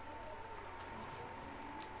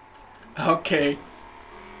 Okay.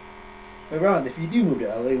 Hey, Ron, if you do move to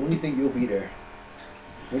LA, when do you think you'll be there?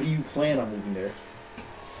 When do you plan on moving there?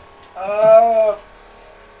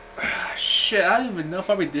 Shit, I don't even know.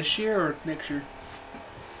 Probably this year or next year.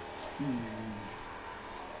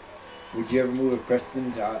 Would you ever move with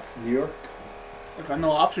Preston to New York? If I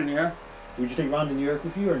know option, yeah. Would you take Ron to New York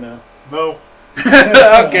with you or no? No.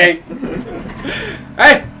 Okay.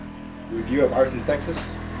 Hey, Would you have Arthur,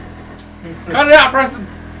 Texas? cut it out, Preston.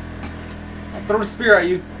 I'll throw the spear at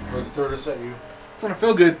you. Or throw this at you. It's gonna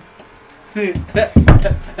feel good.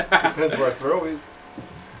 Depends where I throw it.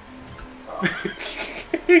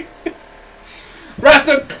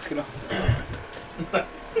 Preston! Let's get off.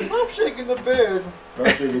 I'm shaking the bed.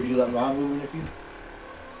 Arthur, would you let Ron move in with you?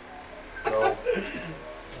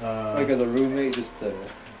 No. Like as a roommate, just to... I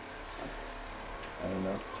don't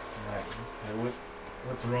know.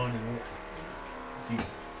 What's wrong? Is he?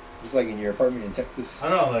 Just like in your apartment in Texas? I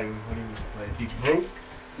don't know. Like, what do you mean? Like, is he broke?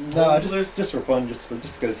 No, Homeless? just for fun, just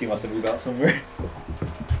because he wants to move out somewhere.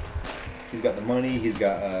 He's got the money. He's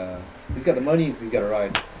got the money. He's got a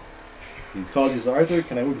ride. He's called. He's Arthur.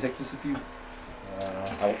 Can I move to Texas with you?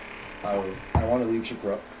 I want to leave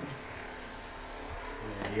Shiprock.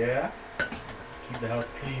 Yeah. Keep the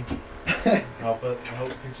house clean. help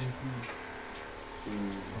kitchen food.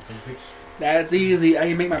 Help them pitch. That's easy. I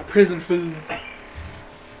can make my prison food.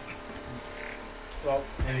 Well,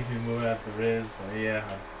 anything moving out the res. So yeah.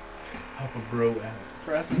 Help a bro out.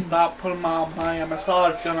 Preston, stop putting my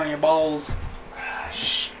massage gun on your balls.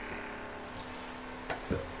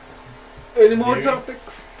 Any more Gary?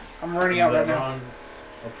 topics? I'm running out right now. Ron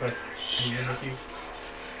oppressed moving with you?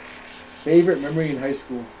 Favorite memory in high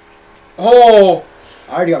school? Oh,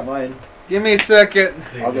 I already got mine. give me a second.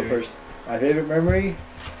 Say, I'll go Gary. first. My favorite memory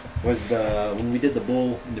was when we did the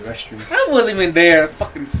bowl in the restroom. I wasn't even there. It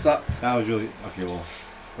fucking sucked. That was really okay. Well,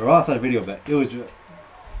 we're all outside the video, but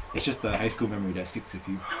it's just a high school memory that sticks with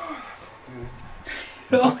you.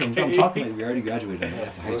 I'm talking like we already graduated.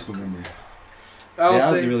 That's a high school memory. I'll Yeah,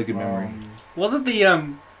 that was say- a really good memory. Wasn't the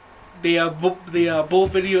bull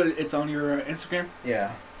video? It's on your Instagram.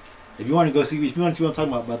 Yeah. If you want to see what I'm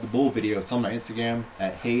talking about the bowl video, it's on my Instagram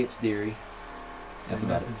at Hey It's Dairy. That's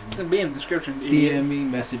about it. It's gonna be in the description. idiot. DM me,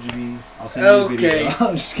 message me. I'll send you a video. Okay.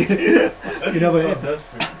 I'm just kidding. You know, Oh, but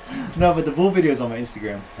that's the bull video is on my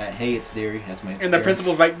Instagram at Hey It's Dairy. That's my Instagram. And the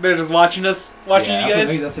principal's like they're just watching us, watching Yeah, you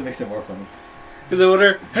that's guys. that's what makes it more funny. Because they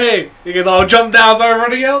were hey, you guys all jumped down, started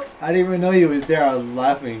running out. I didn't even know he was there. I was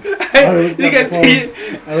laughing. You guys see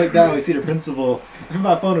it? I looked down. We see the principal.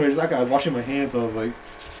 My phone was like I was washing my hands. So I was like,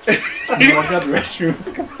 I walked out the restroom.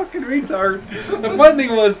 Fucking retard. The fun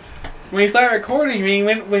thing was when he started recording me,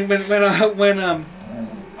 when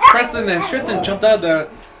Preston and Tristan jumped out of the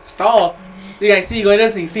stall, you guys see you going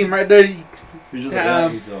this and you see him right there. He was just like,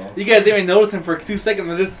 Um, that, so. You guys didn't even notice him for 2 seconds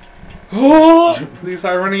and just he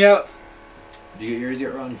started running out. Did you get yours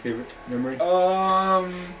yet, Ron? Your favorite memory?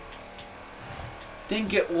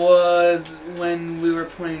 Think it was when we were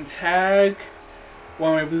playing tag,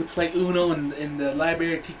 when we played Uno in the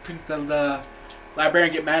library. The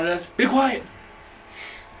librarian get mad at us. Be quiet.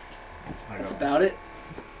 I That's got about it.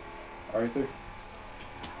 Arthur?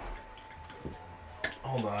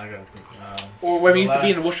 Hold on, I gotta think. Or when we The used to be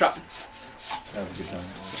in the last- wood shop. That was a good time.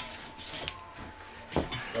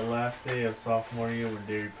 The last day of sophomore year when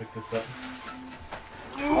Derry picked us up.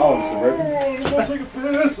 Oh, the Suburban? I'm take a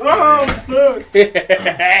piss. Oh, I'm stuck.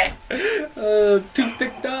 Two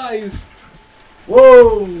stick dies.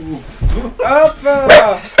 Whoa! Up!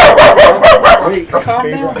 Wait, Calm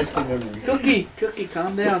favorite down. high school memory? Cookie,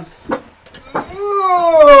 calm down.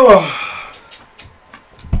 Oh.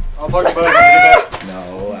 I'll talk about it when we get back.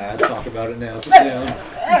 No, I had to talk about it now. Sit down.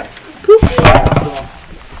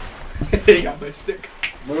 You got my stick.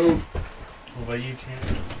 Move. What about you,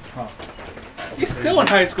 Champ? You're still in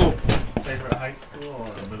high school. Favorite high school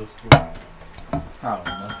or middle school? I don't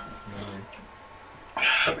know. Memory. I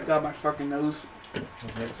got my fucking nose.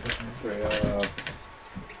 What's next question? Okay,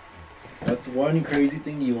 what's one crazy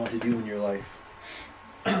thing you want to do in your life?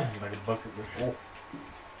 Like a bucket list. Oh.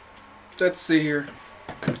 Let's see here.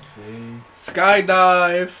 Let's see.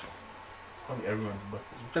 Skydive. It's probably everyone's bucket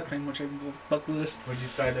list. That's pretty much everyone's bucket list. What'd you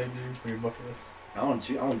skydive do for your bucket list? I want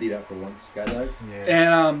to do that for once. Skydive.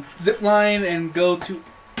 Yeah. And zip line and go to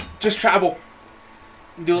just travel.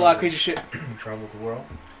 And do a lot of crazy shit. Travel the world.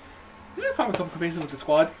 Yeah, probably come places with the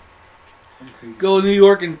squad. I'm crazy. Go to New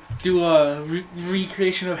York and do a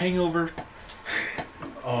recreation of Hangover.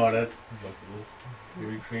 Oh, that's bucket list. You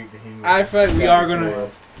recreate the hangover. I feel like we That are is gonna.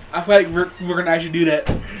 wild. I feel like we're gonna actually do that.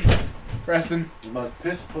 Preston. Is my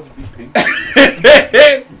piss supposed to be pink?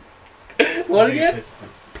 What again?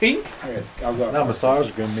 pink? I'll go. Now massage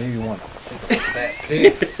is gonna make me want.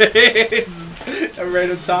 It's a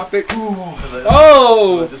random topic.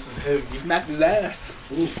 Oh! This is heavy. Smacked his ass.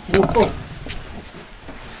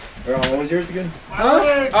 What was yours again?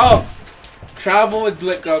 Huh? Oh, travel and do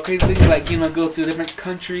like crazy things, like go to different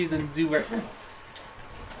countries and do like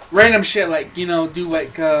random shit, like do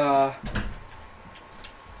like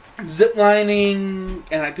zip lining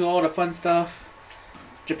and like do all the fun stuff.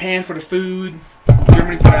 Japan for the food,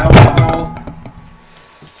 Germany for the alcohol.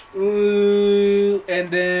 Ooh,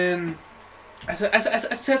 and then I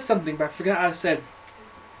said something, but I forgot what I said.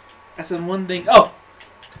 I said one thing. Oh.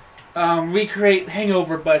 Recreate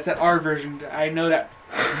Hangover, but it's at our version. I know that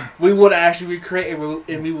we would actually recreate it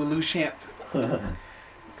and we would lose champ.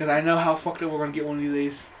 Because I know how fucked up we're going to get one of these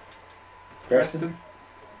days. Preston,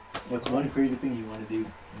 what's one crazy thing you want to do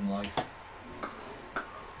in life?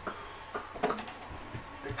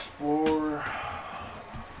 Explore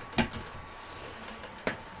the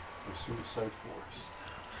Suicide Forest.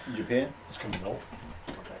 Japan? It's gonna melt.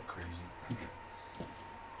 Not that crazy.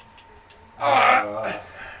 I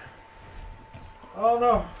don't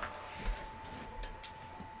know.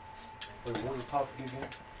 Wait, what was the topic again?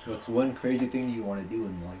 What's one crazy thing you want to do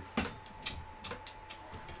in life?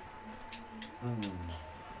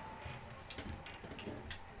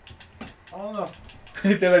 I don't know.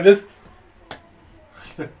 They're like this.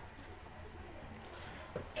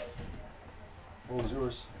 What was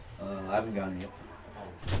yours? I haven't gotten it yet.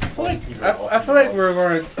 I feel like we're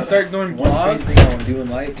going to start doing One vlogs. crazy thing I want to do in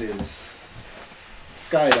life is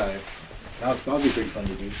skydive. That'll be pretty fun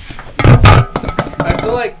to do. I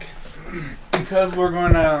feel like because we're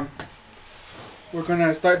gonna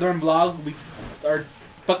start doing vlogs, our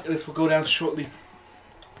bucket list will go down shortly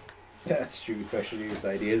That's true, especially with the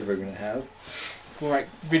ideas we're gonna have. for like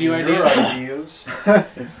video Your ideas.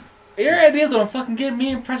 ideas. Your ideas will fucking get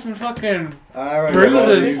me and Preston fucking. Alright,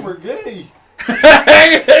 Bruises. We're gay.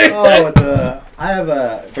 I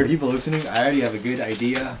have for people listening, I already have a good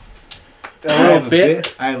idea. A little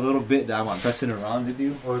bit. I have a little bit that I want Preston and Ron to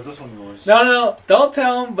do. Or is this one yours? No, don't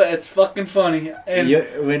tell them, but it's fucking funny. And Yeah,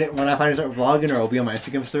 when I finally start vlogging, or it'll be on my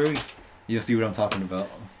Instagram story, you'll see what I'm talking about.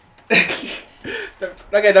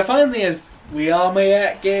 okay, the funny thing is, we all may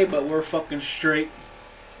act gay, but we're fucking straight.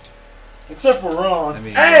 Except for Ron. I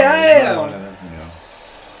mean, Hey, I am. don't wanna,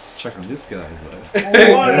 check on this guy, but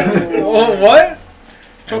What?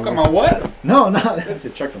 Choke on my what? No, I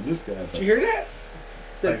said check on this guy. Did you hear that?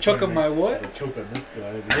 Said choke on my what? It's a choke on this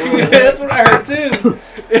guy. That's what I heard too.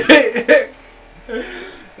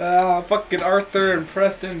 Fucking Arthur and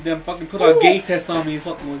Preston them fucking put a gay test on me.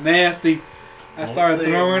 Fucking was nasty. I started Don't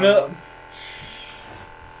say throwing it, up.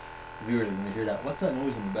 Viewers are gonna hear that. What's that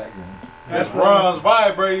noise in the background? That's Ron's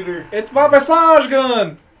vibrator. It's my massage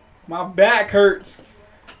gun. My back hurts.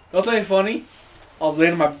 That's ain't funny. I was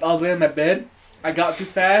laying in my bed. I got too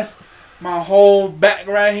fast. My whole back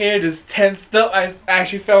right here just tensed up. I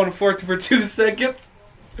actually fell on the floor for 2 seconds.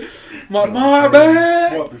 My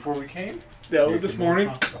back. What, before we came? No, this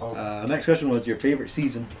morning. Oh. Next question was your favorite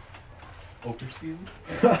season. Open season?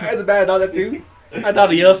 That's a bad. I thought that too. I thought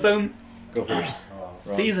the Yellowstone Go first. Oh.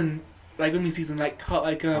 season, like what mean season, like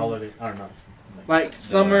Holiday. Or not. like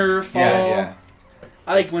summer, fall. Yeah.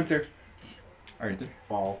 I like winter. Arthur.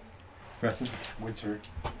 Fall. Preston. Winter.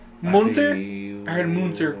 Munter? I heard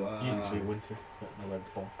Munter. Used to be winter, but I like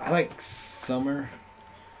fall. I like summer.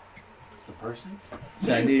 The person?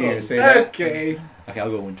 So I knew you were gonna say that. Okay. Okay, I'll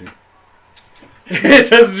go winter. It's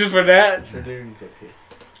just for that. Sure, it's okay.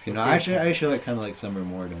 You know, I actually like kind of like summer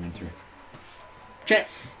more than winter. Chat.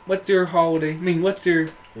 What's your holiday? I mean, what's your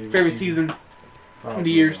favorite season in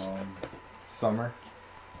the years? Summer.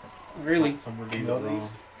 Really? Summer days No are wrong. days.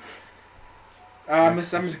 I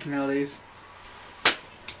miss canal days.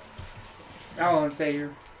 I don't want to say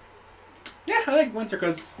here. Yeah, I like winter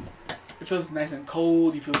because it feels nice and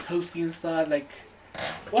cold. You feel toasty inside. Like,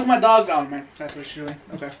 what's my dog? Oh man, that's what she's doing.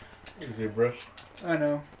 Okay, Is your brush? I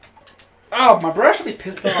know. Oh, my brush will be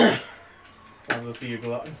pissed off. I'm gonna see you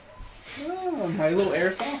go out. Oh, my little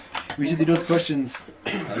airsoft. We should do those questions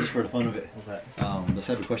just for the fun of it. What's that? Those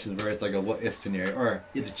type of questions where it's like a what if scenario, or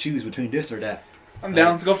you have to choose between this or that. I'm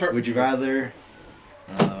down to go for it. Would you rather?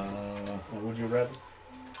 What would you rather?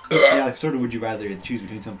 Yeah, like sort of. Would you rather choose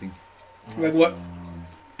between something? Like what?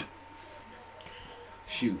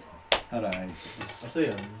 Shoot. How do I? I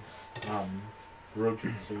say road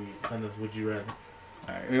trip. So you send us. Would you rather?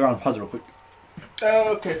 All right, we're on pause real quick.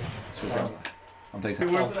 Okay. I'm taking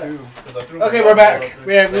Hey, something. where's Okay, we're back.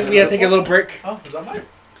 We had to take a little break. Oh, is that mine?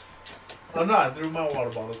 Oh no, I threw my water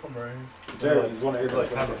bottle somewhere in here. Is it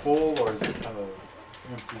like kind of full or is it kind of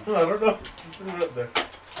empty? No, I don't know. Just threw it up there.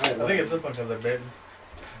 I think it's this one because I barely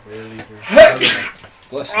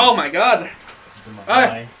Bless you. Oh my god. It's in my Alright.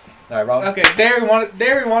 eye. All right, Rob. Okay,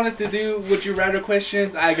 Derry wanted to do Would You Rather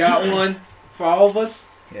questions. I got one for all of us.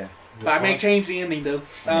 Yeah. Is it But I may paused? change the ending though.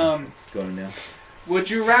 It's going now. Would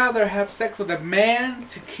you rather have sex with a man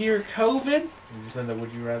to cure COVID, You just said that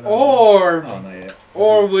would you rather? or Oh, not yet.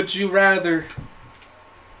 would you rather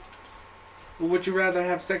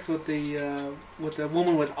have sex with a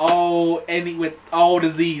woman with all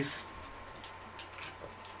disease?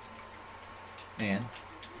 Man.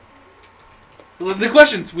 Those are the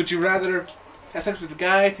questions. Would you rather have sex with a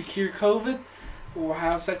guy to cure COVID, or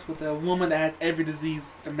have sex with a woman that has every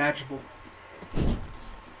disease imaginable?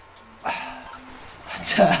 What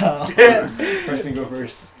the hell? Person go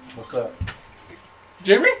first. What's that?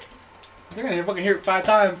 Jeremy? They're gonna fucking hear it 5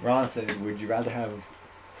 times. Ron said, would you rather have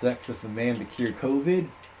sex with a man to cure COVID?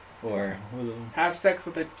 Or... Have sex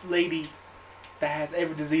with a lady that has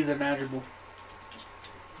every disease imaginable.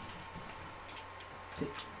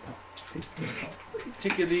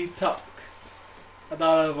 Tickety talk. I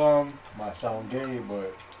thought of Might sound gay,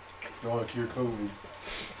 but you want to cure COVID.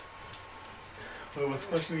 Wait, what's the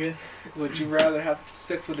question again? would you rather have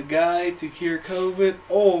sex with a guy to cure COVID,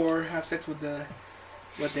 or have sex with a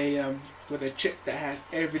chick that has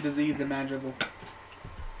every disease imaginable?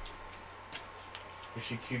 Is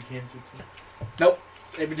she cure cancer too?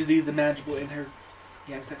 Every disease imaginable in her.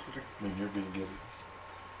 You have sex with her. I mean, you're gonna get it.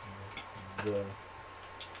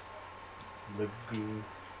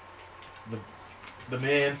 The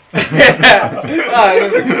man.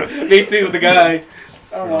 Me too with the guy.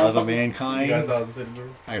 I don't Another know. You mankind. guys thought I was the same girl?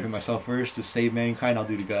 I put myself first to save mankind. I'll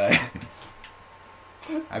do the guy.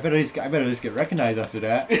 I better just get recognized after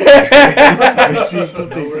that. Received No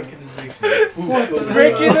something. recognition. What the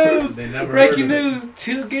Breaking hell? news! They never Breaking heard of news!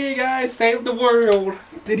 2 gay guys saved the world.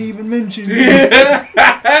 Didn't even mention me.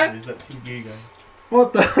 it. Is that 2 gay guys?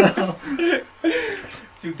 What the hell?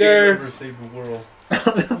 2 gay They're- members saved the world.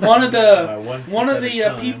 One of the By one tip of at the a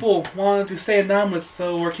time. people wanted to stay anonymous,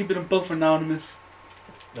 so we're keeping them both anonymous.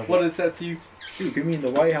 No, What is that to you? Dude, give me in the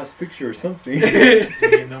White House picture or something. you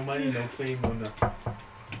get no money, no fame, no nothing.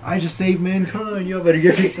 I just saved mankind. Y'all better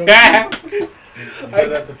give me something. You said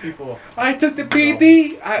that to people. I took the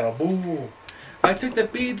BD. Boo. I took the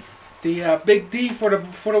big D for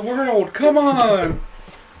the world. Come on.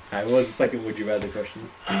 Alright, what was the second would you rather question?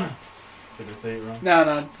 Should I say it wrong?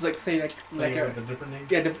 No, it's like say Say it with a different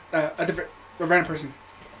name? a random person.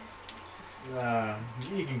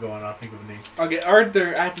 You can go on. I'll think of a name. Okay,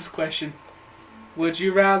 Arthur asked this question. Would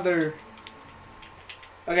you rather?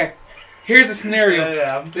 Okay, here's a scenario.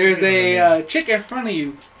 Yeah, I'm There's thinking of a chick in front of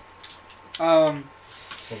you. Hold on.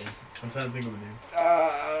 I'm trying to think of a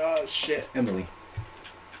name. Shit. Emily.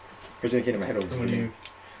 First thing that came to my head was Someone her you name.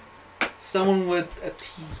 Someone with a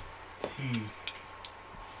T. T.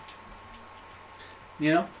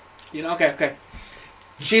 You know. Okay.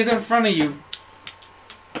 She's in front of you.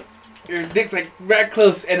 Your dick's like right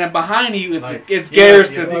close, and then behind you is Like, is yeah,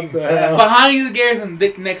 Garrison. yeah, What the hell? Behind you is Garrison,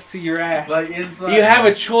 dick next to your ass. Like inside. You have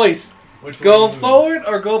a choice: Which one go are you forward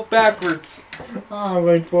or go backwards. Oh, I'm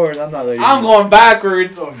going forward. I'm not letting I'm you. going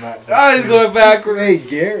backwards. Going back. I was going Hey, backwards.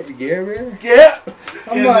 Gary? Yeah.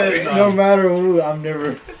 I'm Yeah, not. then, No matter who, I'm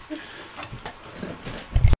never.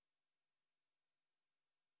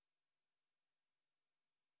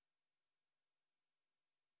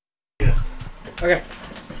 Okay.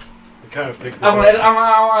 Kind of picked it I'm up.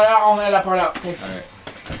 gonna edit that part out. Okay. Alright.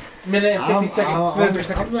 Minute and 50 seconds. Minute and 30 I'm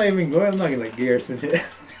seconds. not even going. I'm not gonna let Garrison hit.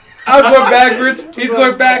 I'm going backwards. He's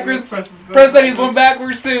going backwards. Press said he's going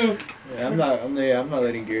backwards too. Yeah, I'm not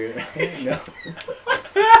letting Garrett. No.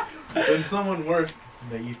 Then someone worse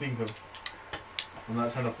that you think of. I'm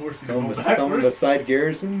not trying to force you to go Someone backwards. beside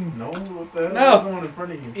Garrison. No, what the hell? No. Someone in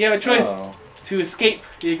front of you. You have a choice Oh, to escape.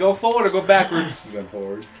 You go forward or go backwards. I'm going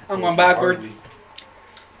forward. I'm going backwards.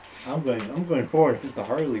 I'm going forward. If it's the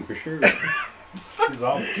Harley for sure. Because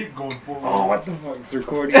I'll keep going forward. Oh, what the fuck? It's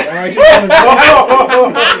recording. Oh,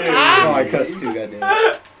 I cussed too.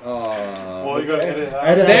 Goddamn. Oh. Well, you gotta edit it out.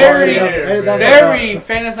 Edit Very- that part out. Very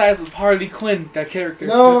fantasized with Harley Quinn, that character.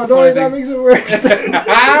 No, That's the don't. funny That makes it worse. Just thing.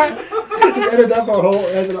 edit that part.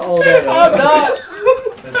 Edit all that. I'm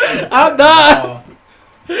out. not.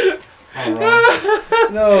 I'm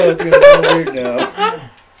not. No, it's gonna sound weird now.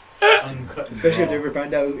 Uncut. and Especially if raw. they ever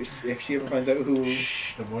find out. If she ever finds out who.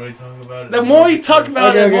 Shh. The more you talk about it. The more you talk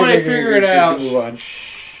about it, the more they figure it out. Let's move on.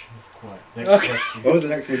 Shh. It's quiet. Next Okay. question. What was the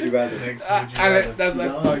next would you rather? Next, would you rather? That's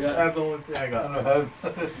all I got. That's the only thing I I got. don't know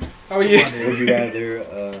How are you? Would you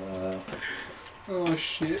rather? Oh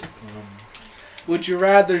shit. Would you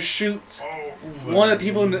rather shoot one of the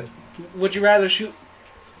people in the? Would you rather shoot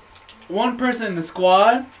one person in the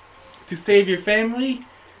squad to save your family,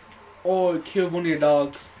 or kill one of your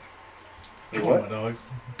dogs. Kill What? my dogs.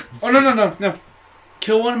 Oh no!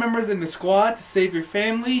 Kill one of the members in the squad to save your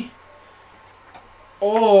family,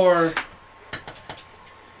 or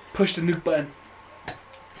push the nuke button.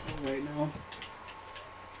 Right now.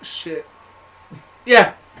 Shit.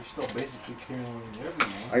 Yeah, You're still basically killing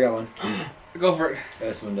everyone. I got one. go for it.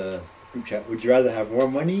 That's from the group chat. Would you rather have more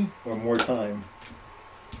money or more time?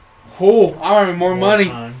 Oh, I want more money.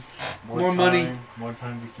 Time. More money. More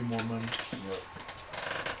time gets you more money.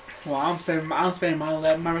 Well, I'm spending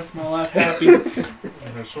my rest of my life happy.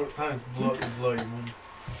 In a short time, blow your money.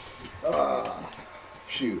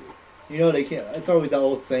 Shoot. You know they can't. It's always that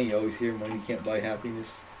old saying you always hear: money can't buy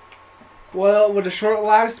happiness. Well, with a short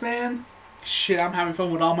lifespan, shit, I'm having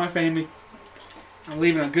fun with all my family. I'm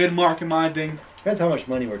leaving a good mark in my thing. Depends how much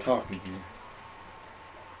money we're talking here.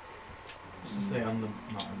 Let's just say I'm the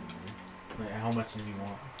not on the money. Like, how much do you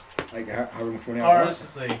want? Like how much money I Or want. let's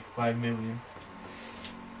just say 5 million.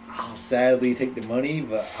 I'll sadly take the money,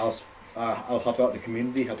 but I'll help out the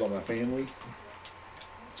community, help out my family.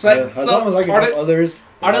 So, As long as I can help others.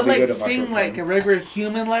 are they I'll be like good at my seeing short like a term. regular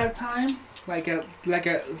human lifetime, like a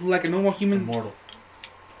normal human? Immortal.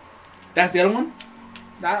 That's the other one.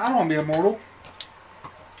 I don't want to be immortal.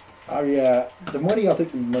 Oh yeah, the money. I'll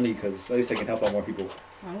take the money because at least I can help out more people.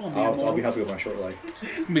 I don't want to be I'll be immortal. happy with my short life.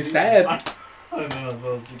 It's gonna be sad. I don't know, that's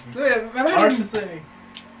what I was thinking. Yeah, Or imagine- just say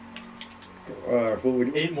What would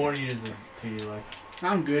you? 8 more years to your life.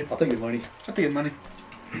 I'm good. I'll take the money. I'll take the money.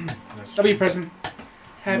 That's I'll be a true. person.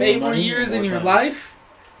 Have More 8 more money, years more in your time. life,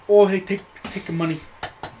 or hey, take the money.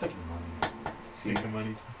 Take the money. See, Take the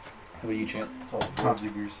money. how about you, champ? It's all gold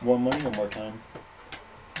diggers. More money or more time?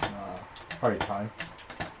 Probably time.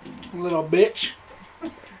 Little bitch.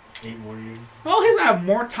 8 more years. Oh, he's gonna have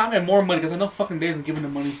more time and more money because I know fucking days and giving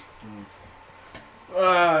him money.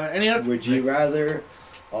 Any other? Would you Next. rather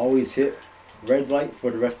always hit red light for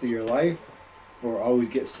the rest of your life, or always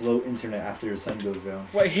get slow internet after the sun goes down?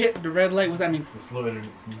 What hit the red light? What's that mean? The slow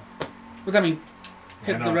internet's me. What's that mean?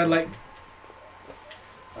 Hit I the know red it's light.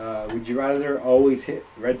 awesome. Would you rather always hit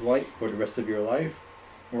red light for the rest of your life,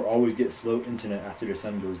 or always get slow internet after the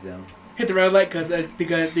sun goes down? Hit the red light because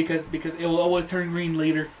it will always turn green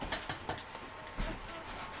later.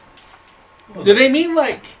 Do they mean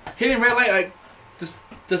like hitting red light like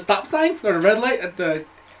the stop sign or the red light at the?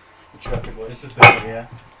 The traffic light. It's just like, yeah.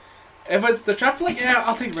 If it's the traffic light, yeah,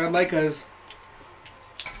 I'll take red light because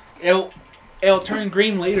it'll turn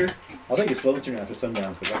green later. I'll take a slow internet after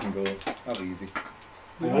sundown because I can go. That'll be easy.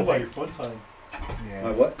 What about your fun time? Yeah.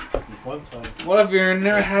 My what? Your fun time. What if you're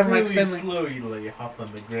never It's having like really something? slow. You like hop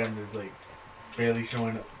on the ground. There's like it's barely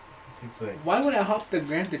showing up. It takes like Why would I hop the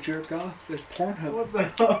grant that jerk off? There's Pornhub. what the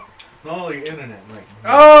hell? No, like internet. Like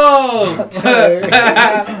Oh!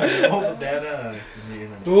 all the data in the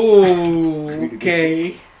internet. Ooh,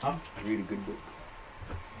 okay. Read a good book.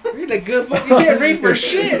 Read a good book. You can't read for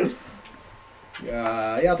shit.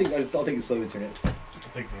 Yeah, I'll take a slow internet.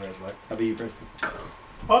 I'll take the red light. How about you, Preston?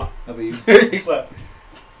 Huh? How about you? What's that?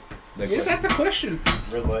 Is that the question?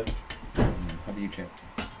 Red light. How about you, champ?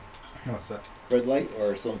 What's that? Red light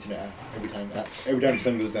or slow internet every time the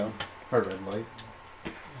sun goes down? Probably red light.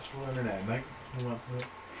 Slow internet at night. Who wants it?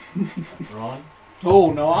 Ron.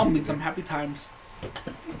 Oh no, I'll need some happy times.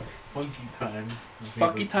 Funky times.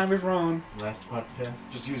 Fucky time is wrong. Last podcast.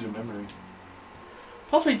 Just use your memory.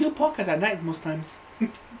 Plus, we do podcasts at night most times.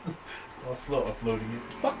 I'll slow uploading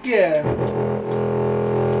it. Fuck yeah.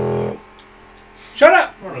 Shut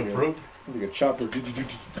up! I don't know, broke. It's like a chopper.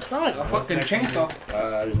 It's not like a What's fucking next chainsaw.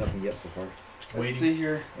 There's nothing yet so far. Let's Waiting. see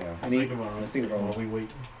here. Yeah. Let's Any, think about it. let's think about While it. we wait.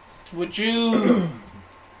 Would you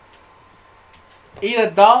eat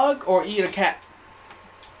a dog or eat a cat?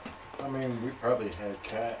 I mean, we probably had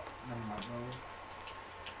cat.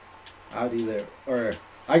 I'd either, or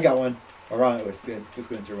I got one. Or Ron, let's go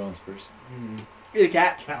into Ron's first. Eat a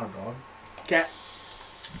cat. Cat or dog? Cat.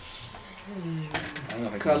 I don't know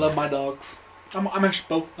if Cause I love my dogs. I'm actually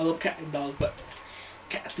both. I love cat and dog, but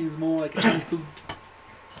cat seems more like a Chinese food.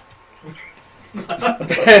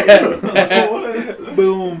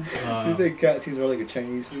 Boom. You say cat seems more like a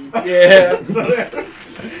Chinese food? Yeah.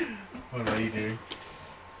 What about you, dude?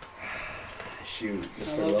 Shoot,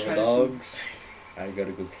 just I for love love of Chinese dogs, I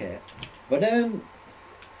gotta go cat. But then,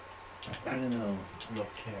 I don't know. I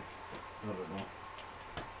love cats. I love it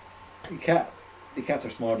more. The cats are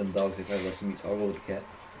smaller than dogs if I have less meat, so I'll go with the cat.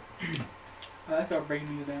 I like how I'm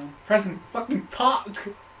breaking these down. Preston, fucking talk.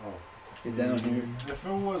 Sit down here. If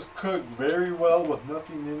it was cooked very well with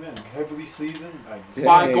nothing in it and heavily seasoned, I'd Yeah.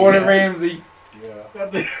 By Dang. Gordon Ramsay. yeah.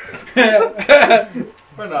 Got the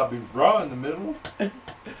Might not be raw in the middle.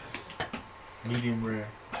 Medium rare.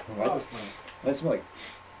 Why does it smell like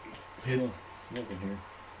Piss. smells in here?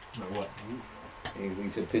 Like what? Hey, when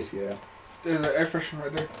you said piss, yeah. There's an air freshener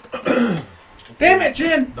right there. Damn it,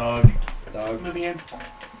 Jen! Dog. Dog. Moving in.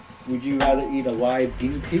 Would you rather eat a live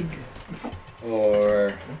guinea pig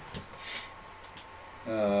or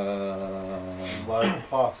Live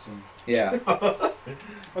possum. yeah? A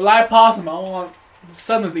live possum. I don't want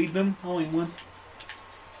son to eat them. I only one.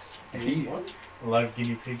 If you, A live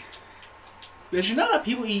guinea pig. Did you know that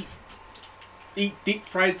people eat deep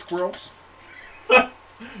fried squirrels?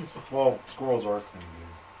 Well, squirrels are kind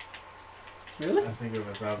of Really? I was thinking of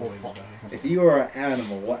 1,000 ways to die. if you were an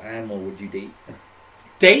animal, what animal would you date?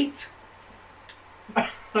 Date?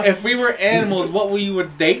 If we were animals, what we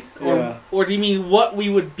would date? Yeah. Or do you mean what we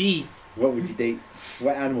would be? What would you date?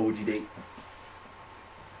 What animal would you date?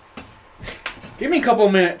 Give me a couple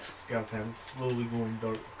of minutes. Scout has it slowly going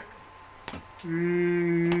dark.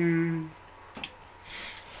 I'm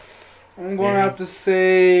going to have to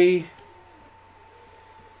say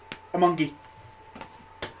a monkey.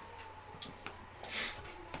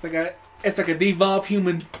 It's like a devolved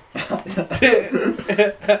human. Alright,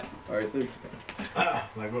 so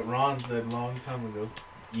Like what Ron said a long time ago.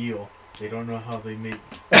 Eel. They don't know how they make.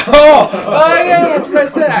 oh yeah, that's what I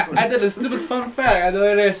said. I did a stupid fun fact. I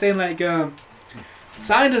know they're saying like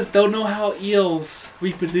scientists don't know how eels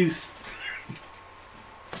reproduce.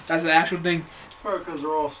 That's the actual thing. It's probably because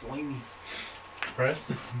they're all slimy.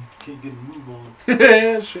 Press? Can't get a move on.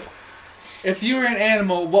 Yeah, sure. If you were an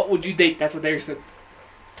animal, what would you date? That's what they said.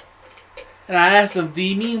 And I asked them, do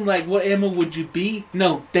you mean like what animal would you be?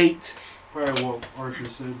 No, date. Probably what Archer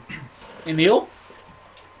said. An eel?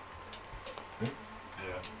 Yeah.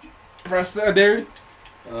 For us there?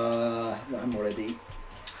 I'm what I date.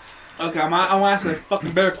 Okay, I'm gonna ask a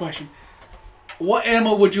fucking better question. What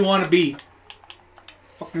animal would you want to be?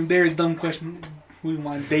 Fucking there's dumb question. We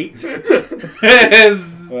want to date.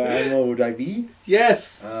 Yes. What animal would I be?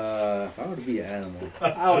 Yes. If I were to be an animal,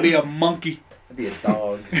 I would be a monkey. I'd be a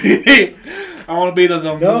dog. I want to be those.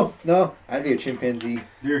 No, I'd be a chimpanzee.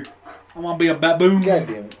 Here. I want to be a baboon. God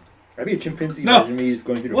damn it. I'd be a chimpanzee. No. Imagine me just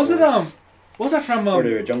going through the Was it forest. Was that from Or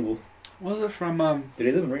the jungle. Was it from Do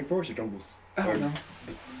they live in rainforest or jungles? I don't know.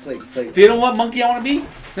 It's like. Do you know what monkey I want to be?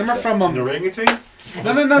 Remember from An orangutan?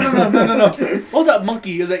 No. What was that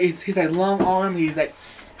monkey? He's like he's like long arm. He's like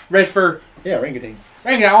red fur. Yeah, orangutan.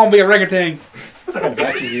 Orangutan. I want to be a orangutan. What kind of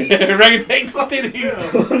matches you? Orangutan. What did he?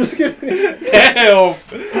 I'm just kidding. Hell.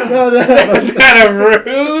 No. That's kind of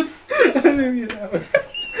rude. I didn't mean that one.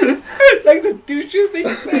 It's like the douchiest thing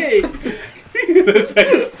to say.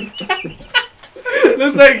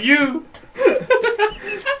 Looks like you.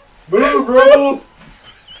 Move, Rebel!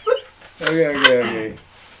 Okay.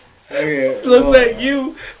 Looks like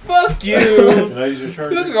you. Fuck you. Can I use your You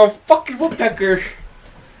charger? look like a fucking woodpecker.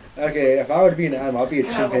 Okay, if I were to be an animal, I'd be a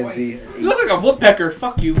chimpanzee. You look like a woodpecker.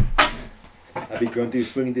 Fuck you. I'd be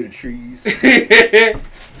swinging through the trees, You.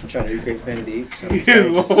 trying to recreate Planet of the Apes. Have some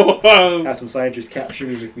scientists- Whoa. Have some scientists capture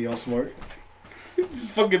me, make me all smart. Just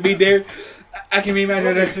fucking be there. I can imagine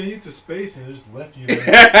They that. sent you to space and just left you there.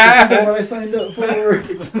 This isn't what I signed up for.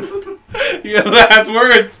 Your last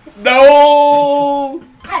words. No.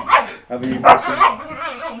 How about you, Preston?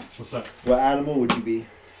 What's up? What animal would you be?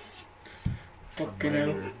 Fucking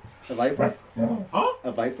hell. A viper? Huh?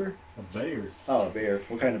 A viper? A bear. Oh, a bear.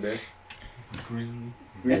 What kind of bear? Grizzly.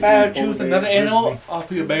 If I had to Polar choose bear? another animal, I'll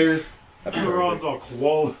be a bear. I'd be a bear. Ron's all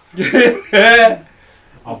koala.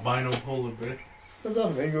 Albino polar bear. What's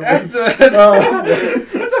up, mango? That's a Oh.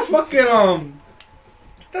 that's a fucking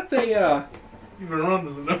That's a Even Ron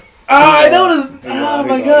doesn't know. I know this. Oh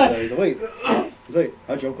my god. Wait,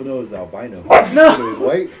 how'd your uncle know it was albino? No. So he's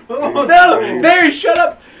white? No, Barry, shut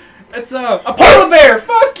up. It's a polar bear.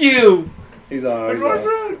 Fuck you. He's are you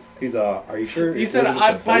sure? You said Wasn't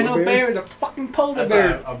this a polar albino bear is a fucking polar That's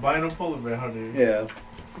bear. a albino polar bear. How do you? Yeah.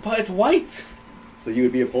 But it's white. So you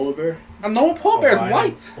would be a polar bear? A normal polar bear is Albino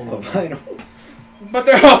white. polar bear. Albino. But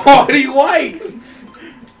they're already white.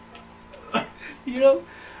 You know?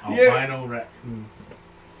 Albino raccoon.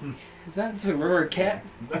 Is that just a rubber cat?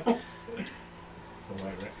 It's a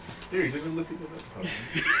white rat. Seriously, even look at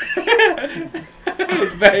that.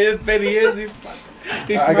 It's bet he is. He's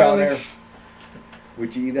I got smiling. there.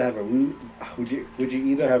 Would you either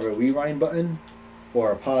have a rewind button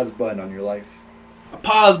or a pause button on your life? A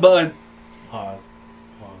pause button. Pause.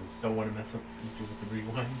 Don't want to mess up with the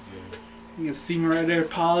rewind. You can see me right there,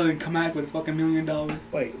 pause, and come back with a fucking $1 million.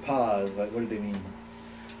 Wait, pause. Like, what do they mean?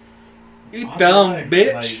 You Pause dumb time.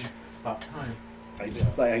 bitch. Like, stop time. Like,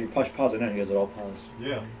 just like you push pause right now, you guys would all pause.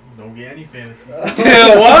 Yeah. Don't get any fantasy.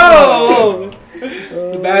 Whoa!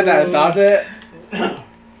 The bad that I thought that.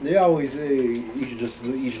 They always say you should just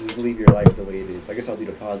leave your life the way it is. I guess I'll do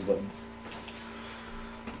the pause button.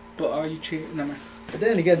 But are you changing? No, man. But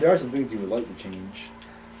then again, there are some things you would like to change.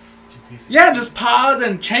 Yeah, just pause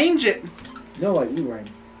and change it. No, like rewind.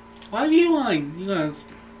 Why do you mind? You gonna?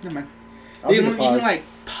 Never mind. I'll You do can, the you can pause. like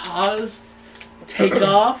pause, take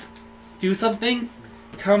off, do something,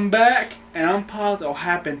 come back, and unpause. It'll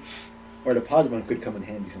happen. Or the pause button could come in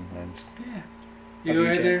handy sometimes. Yeah. How You do you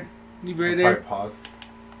right check? there. You right I'll there. probably pause.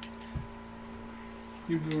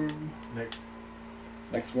 You. Next.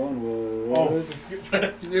 Next one Oh, was skip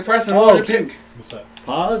press. You're pressing. Oh, What was your shoot. pick? What's that?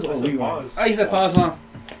 pause or I said rewind. pause. Oh, you said pause, huh?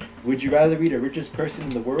 Would you rather be the richest person in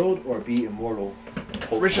the world or be immortal?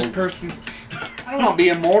 Richest person. I don't want to be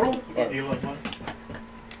immortal. Elon Musk.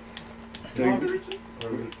 So Is he you- the richest?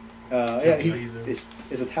 Or is it? Yeah, Bezos.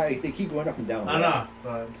 it's a tie. They keep going up and down. I right? know.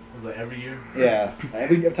 So it's like every year. Yeah,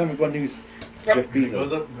 every time we go on news, Jeff It goes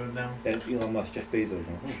Bezos. up, goes down. Then it's Elon Musk, Jeff Bezos.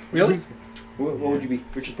 Really? What would you be,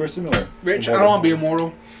 richest person or? Rich. I don't want to be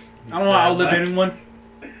immortal. I don't want to outlive anyone.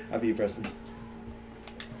 I'd be a person.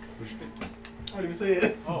 I didn't even say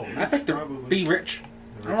it. Oh, I picked to probably. be rich.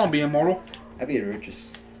 I don't want to be immortal. I'd be the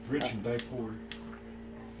richest. Rich and die poor.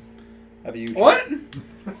 I'd be you. What?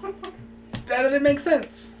 That didn't make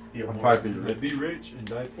sense. Be I'll immortal. probably be rich. Be rich and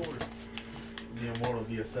die poor. Be immortal.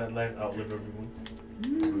 Be a sad life. Outlive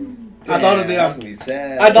everyone. I thought of the. That's gonna be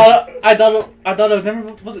sad. I thought of.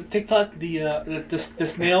 Remember, was it TikTok? The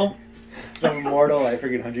snail. I'm immortal. I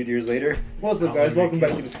forget 100 years later. What's up, guys? Welcome back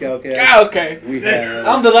to the Scoutcast. Ah, okay. We have.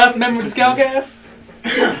 I'm the last member of the Scoutcast.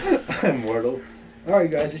 I'm immortal. All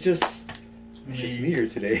right, guys. It's just me here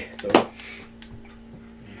today. So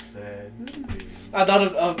Be sad. I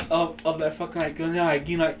thought of that fucking like, you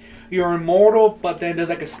know, like you're immortal, but then there's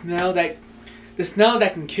like a snail that, the snail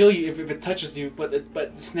that can kill you if it touches you, but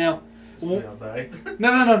the snail. Snail dies.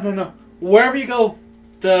 No. Wherever you go,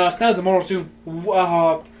 the snail's immortal too.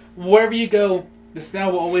 Wherever you go, the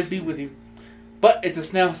snail will always be with you. But it's a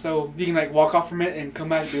snail, so you can like walk off from it and come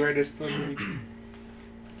back and be ready to still with you. You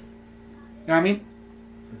know what I mean?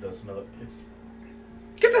 It does smell like piss.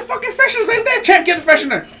 Get the fucking fresheners right there, champ. Get the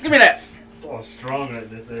freshener. Give me that. It's all strong right in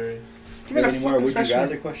this area. Give me the any more fucking would you freshener.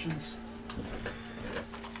 rather questions?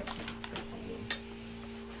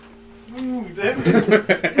 Ooh, damn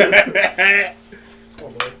it. Oh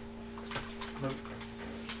boy. Look.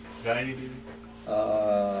 Got any, baby?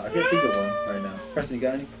 I can't think of one right now. Preston, you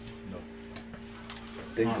got any? No.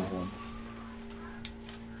 Think of one.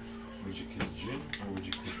 Would you kiss Jin or would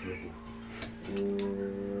you kiss Rebel?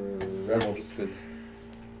 Rebel, just because.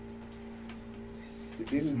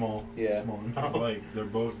 Small. Yeah. Small. No. Like they're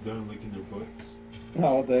both done licking their butts.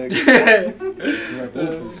 Oh, the.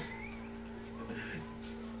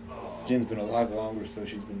 Jin's been alive longer, so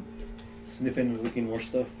she's been sniffing and licking more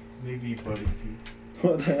stuff. Maybe buddy too.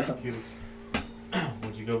 What the hell? Cute.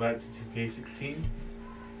 Would you go back to 2K16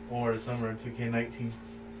 or summer in 2K19?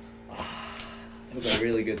 Those are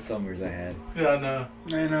really good summers I had. Yeah, no.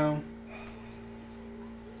 I know.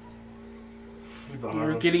 It's a We hard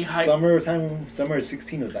were one. getting hyped. Summer of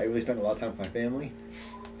 16 was I really spent a lot of time with my family.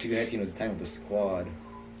 2019 was the time with the squad.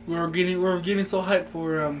 We were getting so hyped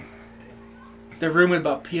for the rumor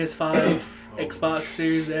about PS5, Xbox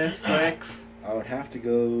Series S or X. I would have to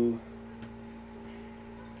go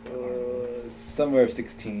summer of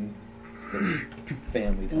 16.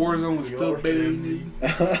 Family time. Warzone was We still are big.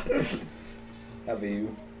 How about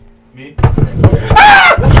you? Me?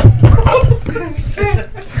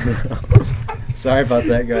 Sorry about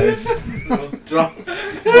that, guys. It was drunk.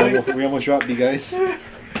 We almost dropped you guys.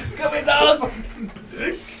 Come here, dog.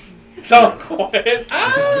 So quiet.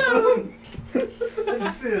 Ah! I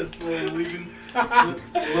just see her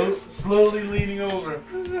slowly leaning over.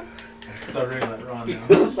 I'm stuttering like Ron now.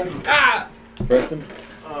 Ah! Preston,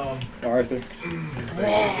 Um, Arthur. it's like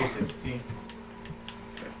 2K16.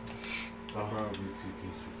 Probably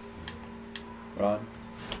 2K16. Ron.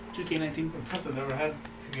 2K19. Plus, I never had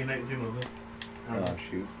 2K19 with this. I don't Oh know.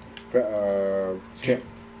 shoot. Chip.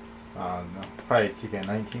 No. Probably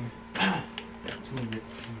 2K19. 2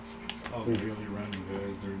 minutes too. I was really around you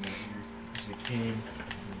guys during that year. She came.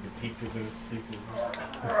 It was the peak of the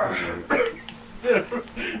sleepovers.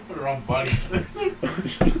 Put her on body slip.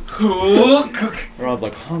 Ron's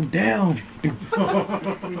like, calm down.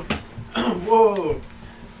 Whoa!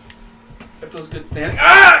 It feels good standing.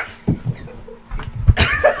 Ah!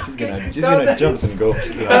 She's gonna jump and go.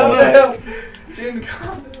 She's gonna Calm fall back. down. Jin,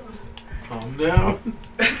 calm down. Calm down.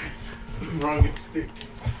 Wrong stick.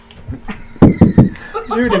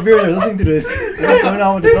 Sure, the viewers are listening to this. What's going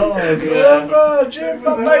on with the dog? Oh, Jen,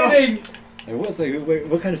 stop biting! And what's like?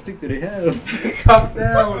 What kind of stick do they have? Calm Oh,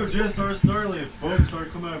 down. just start snarling. Foam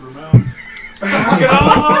started coming out of her mouth.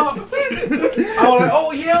 I was like,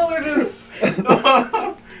 oh yeah, there it is.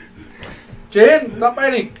 Jen, stop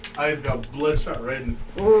biting. Eyes got bloodshot red and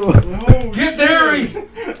Oh, Get dairy.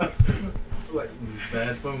 like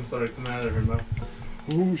bad foam started coming out of her mouth.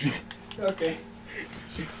 oh, shit. Okay.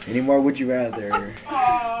 Any more would you rather?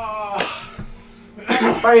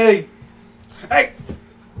 Stop biting. Hey.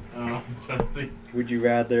 I'm trying to think. Would you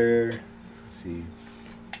rather? Let's see.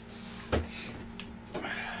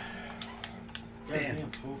 Damn,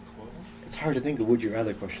 12, 12. It's hard to think of would you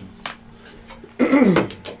rather questions.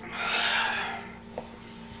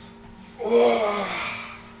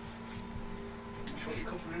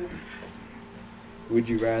 Would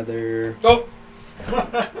you rather? Oh.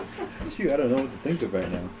 Shoot, I don't know what to think of right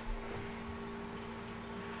now.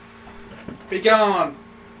 Be gone.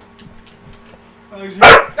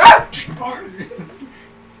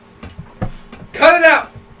 Cut it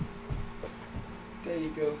out. There you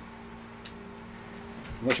go.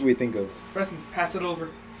 What should we think of? Preston, pass it over.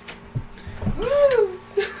 Woo!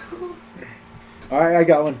 Alright, I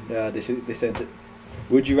got one. They sent it.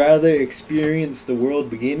 Would you rather experience the world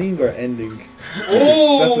beginning or ending?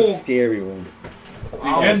 Oh! That's a scary one.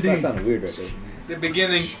 Oh, That sounded weird right there. The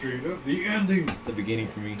beginning. Straight up. The ending. The beginning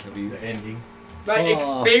for me. Have you The ending. Like,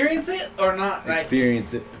 Oh. experience it or not? Like,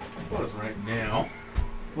 experience it? What is right now?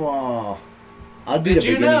 Wow. I'd be did the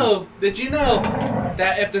you beginning. know? Did you know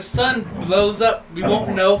that if the sun blows up, we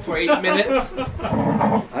won't know for 8 minutes?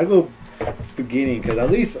 I'd go beginning because at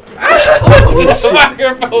least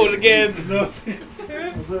Microphone again. No, see.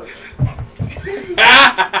 What's up?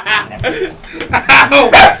 Ow!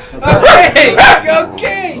 Okay,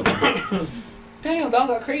 okay. Damn, dog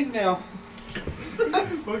got crazy now.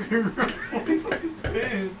 Fucking fucking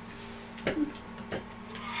spins.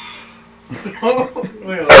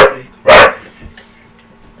 Wait, let's see.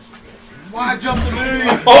 Why jump to me?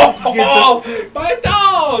 Oh, my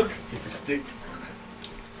dog! Get the stick.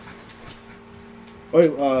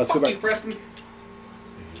 Wait, let's go Fuck you, back. Preston.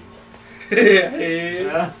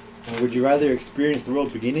 Yeah. Would you rather experience the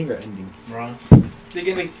world beginning or ending? Wrong.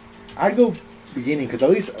 Beginning. I'd go beginning because at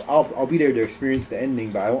least I'll be there to experience the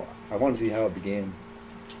ending, but I want to see how it began.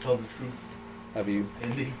 Tell the truth. Have you,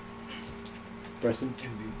 Ending. Preston?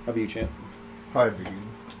 Have you, Champ? Probably beginning.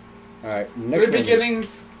 All right, Three next one.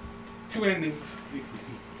 beginnings, 2 endings.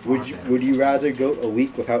 Would you rather go a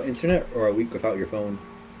week without internet or a week without your phone?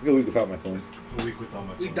 I'll go a week without my phone. A week without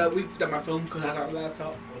my We phone. done my phone because I got a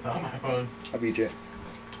laptop. Without my phone. Have you, Champ?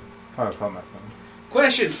 Probably without my phone.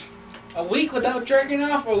 Question: a week without jerking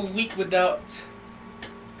off, or a week without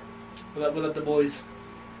the boys?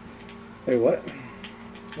 Wait, what?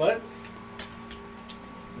 What?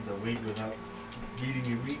 It's a week without beating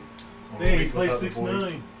your meat. Or a Hey, week play without the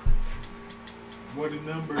 6'9". What a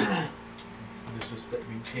number. boys. Disrespect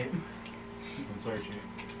me, champ. I'm sorry, Shane.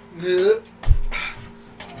 Ugh.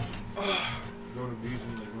 Don't abuse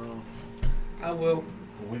me like wrong. I will.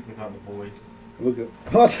 A week without the boys. What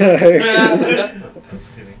the heck?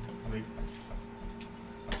 Just kidding. A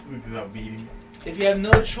week without beating. If you have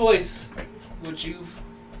no choice, would you?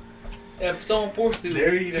 If someone forced you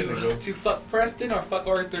There you go. to fuck Preston or fuck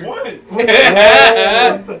Arthur? What? I'm What the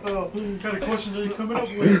hell? What kind of questions are you coming up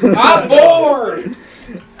with? bored.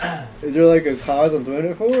 Is there like a cause I'm doing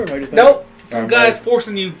it for? Or am I just Nope. Or Some am guy's I-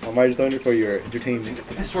 forcing you. Or am I just doing it for your entertainment?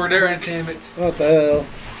 It's for their entertainment. What the hell?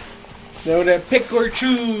 So they pick or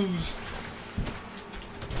choose.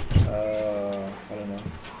 I don't know.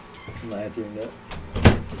 I'm not answering that.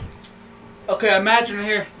 Okay, imagine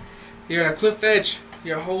here. You're at a cliff edge.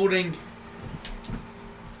 You're holding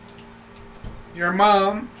your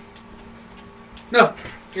mom. No,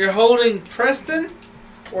 you're holding Preston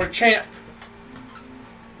or Champ.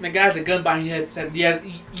 And the guy with the gun behind your head said, "Yeah,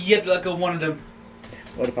 you had to let go of one of them."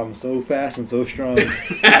 What if I'm so fast and so strong?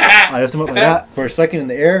 I lift him up like that for a second in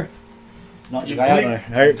the air. Knock the You guy out blink, and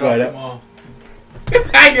I hurt drop right them up. all.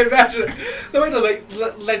 I can imagine it. The way to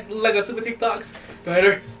like the super TikToks. Go ahead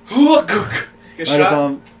there. Get What if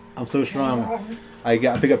shot. I'm so strong? I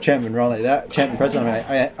pick up Champ and run like that. Champ and Preston,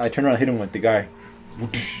 I turn around and hit him with the guy.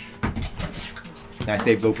 And I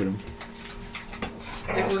saved both of them.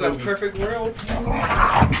 It was a perfect world.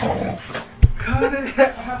 Cut it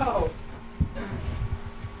out.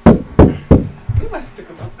 Where my stick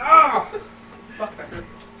about? Ah! Fuck that hurt.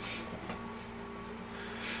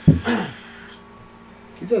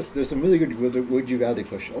 He says there's some really good would you rather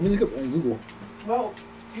question. Let me look up on Google. Well,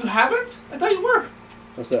 you haven't? I thought you were.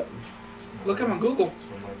 What's that? Look him on Google. That's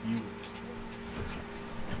for my viewers.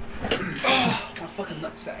 fucking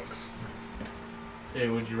nutsacks. Hey,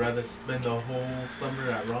 would you rather spend the whole summer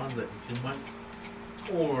at Ron's at 2 months,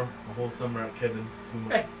 or a whole summer at Kevin's 2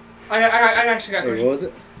 months? I actually got a Hey, question. what was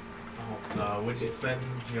it? Would you spend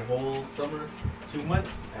your whole summer 2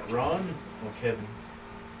 months at Ron's or Kevin's?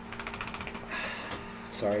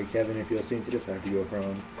 Sorry, Kevin, if you're listening to this, I have to go from.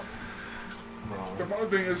 The Ron. wrong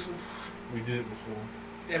thing is, We did it before,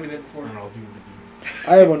 yeah, we did before. and I'll do it again.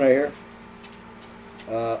 I have one right here.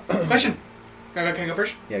 Question. Can I go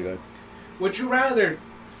first? Yeah, go ahead. Would you rather?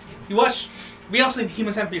 You watch. We all seen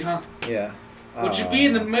Human Centipede, huh? Yeah. Would you be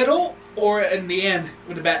in the middle or in the end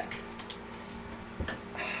with the back?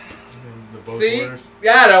 The both See? worst.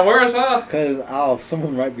 Yeah, the worst, huh? Because I'll have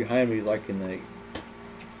someone right behind me, like in like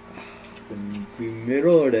the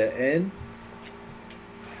middle or the end.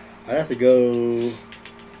 I'd have to go.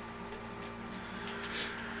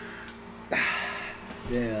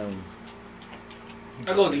 Damn.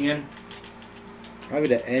 I'll go with the end Probably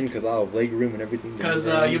the end because I'll have leg room and everything. because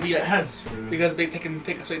you'll be That's true. because they can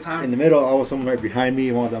take a straight time. in the middle, I'll have someone right behind me.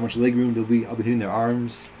 I won't have that much leg room. I'll be hitting their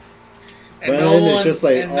arms. And But no then one, it's just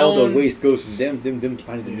like and all no the one, waste goes from them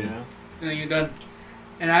behind me. Yeah. and then you're done.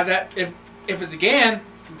 And after that, if it's again,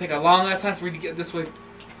 it'll take a long ass time for you to get this way.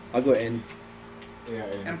 I'll go end. Yeah.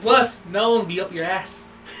 And plus, no one will be up your ass.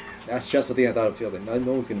 That's just the thing I thought of. Like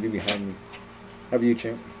no one's gonna be behind me. How about you,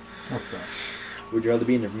 champ? What's that? Would you rather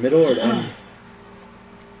be in the middle or the end?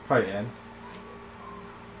 Probably end.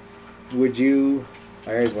 Would you?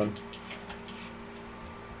 Here's one.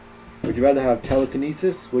 Would you rather have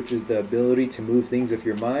telekinesis, which is the ability to move things with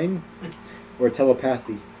your mind, or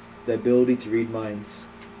telepathy, the ability to read minds?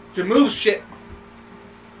 To move shit.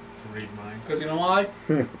 To read minds. Because you know why?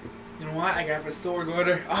 You know why? I got a sword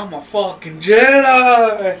order. I'm a fucking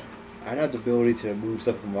Jedi. I'd have the ability to move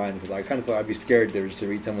stuff in mind because I kind of thought I'd be scared to just to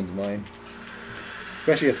read someone's mind,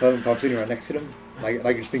 especially if I'm sitting right next to them. I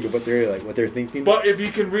can just think of what they're thinking. But if you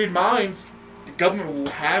can read minds, the government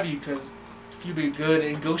will have you because you'll be good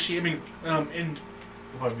at negotiating.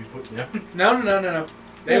 Why be put down? No.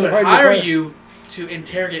 They Yeah, would hard to hire press. you to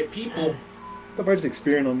interrogate people. The bird's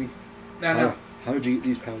experience on me. No. How would you get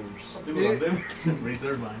these powers? Do it on them. Read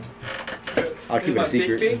their mind. I'll keep it a My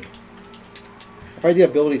secret. dick pic. Probably the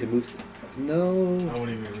ability to move. No. I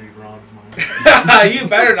wouldn't even read Ron's mind. You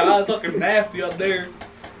better not. It's fucking nasty up there.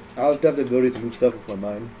 I'll have the ability to move stuff with my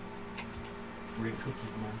mind. Read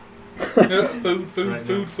Cookie's mind.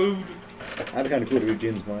 Food. That'd be kind of cool to read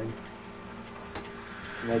Jin's mind.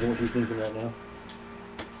 Imagine what he's thinking right now.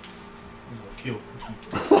 Kill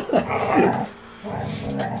Cookie.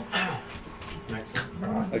 Next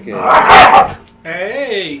one. Okay.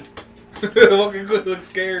 Hey. Fucking good. Look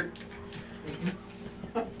scared.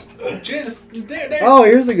 Just there. Oh,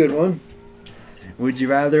 here's a good one. Would you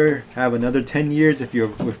rather have another 10 years with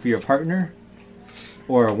your partner,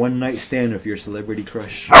 or a one night stand with your celebrity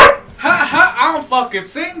crush? I'm fucking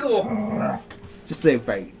single. Just say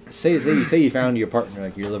right. Say you found your partner,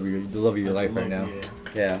 like the love of your life right now. Yeah.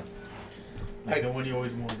 Yeah. Like the one you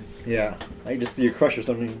always wanted. Yeah. Like just your crush or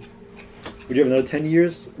something. Would you have another 10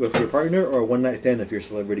 years with your partner, or a one night stand with your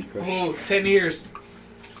celebrity crush? Oh, 10 years.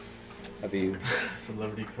 That'd be.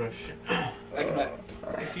 Celebrity crush.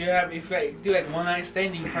 If you do like one night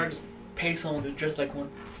stand, you can probably just pay someone to dress like one.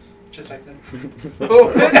 Just like them.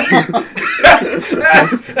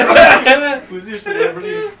 Who's your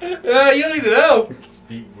celebrity? You don't need to know.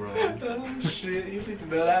 Speak, bro. Oh shit, you need to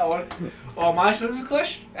know that one. Oh, my celebrity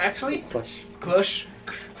crush? Actually? Clush.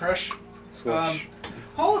 Crush. Slush.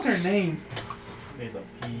 What was her name? He's a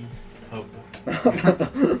P hub.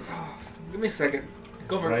 Give me a second.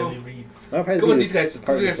 Go for it. Riley Go. Reid. I'll probably Go do with the- these guys. the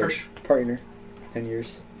Go with you partner guys first. Partner. 10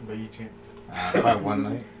 years. But you can't. Probably one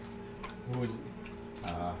night. Who is it?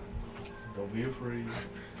 Don't be afraid.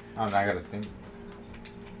 I gotta think.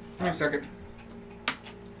 Give me a second. I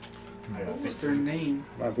got What was picked their too. name?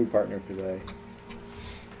 My food partner because I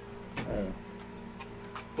don't know.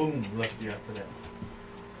 Boom, left you after that.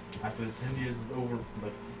 After the 10 years is over,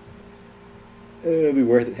 left It'll be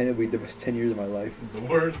worth it. It'll be the best 10 years of my life. you. It's the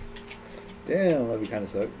worst. Damn, that'd be kind of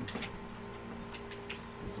suck.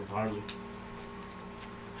 This was Harley.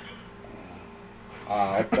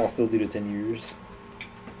 I'll still do the 10 years.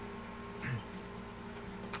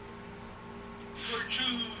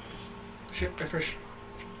 Shit, my fish.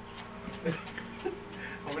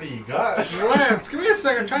 How many you got? Give me a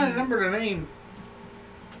second. I'm trying to remember the name.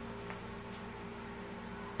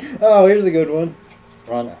 Oh, here's a good one.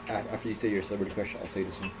 Ron, after you say your celebrity crush, I'll say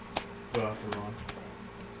this one. Go after Ron.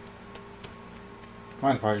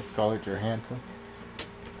 Mine's probably Scarlett Johansson.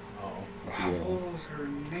 Oh. That's a Wow, good one. what was her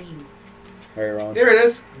name? Alright, Ron. There it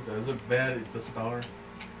is. Is it bad? It's a star.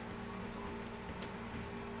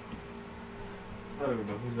 I don't even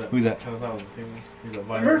know who's that. Who's that? I thought that was the same one. He's a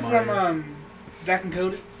Remember Violet Myers. from Zack and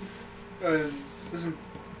Cody? Listen,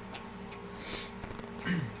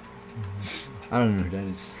 I don't know who that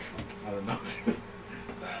is. I don't know.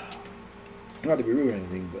 Not to be rude or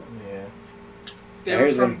anything, but Yeah. they were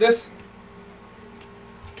Here's from them. this.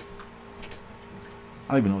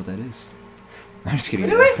 I don't even know what that is. I'm just kidding.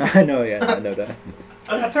 Really? I know, yeah, I know that.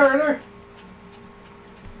 That's her there.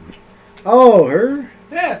 Oh, her?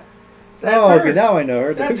 Yeah. That's Oh, her. okay, now I know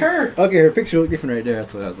her. The That's her. Okay, her picture looked different right there.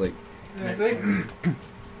 That's what I was like. Yeah, see? Oh,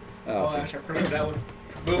 Oh, okay. actually, I printed that one.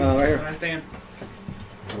 Boom. Oh, right here. Nice stand.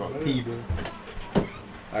 All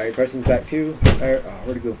right, person's back too. All right,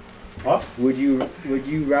 where'd it go? Huh? Would you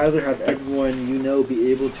rather have everyone you know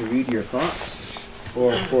be able to read your thoughts,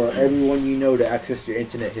 or for everyone you know to access your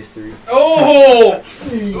internet history? Oh!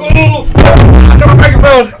 Oh! No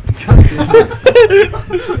microphone!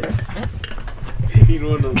 You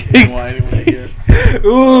don't know why anyone here.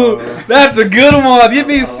 Ooh, that's a good one. Give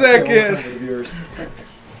me a second.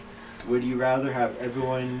 Would you rather have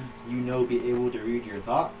everyone you know be able to read your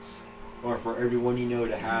thoughts, or for everyone you know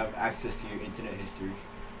to have access to your internet history?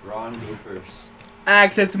 Ron, go first.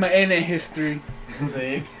 Access to my internet history.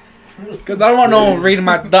 Same. Because I don't want no one reading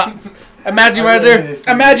my thoughts. Imagine right there.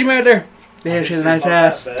 Imagine right there. Damn, she's a nice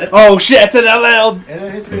ass. Oh shit, I said it out loud.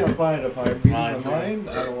 Internet history, I'm fine. If I'm reading my Mine too. mind,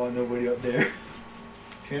 I don't want nobody up there.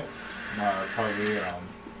 Champ. Probably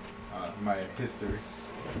my history.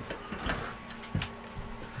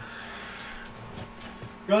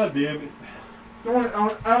 God damn it.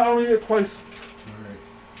 I don't need it twice.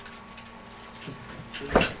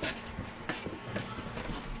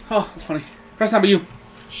 Oh, that's funny. First time about you.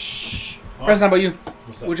 Shh. First time about you.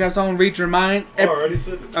 What's Would you have someone read your mind? I already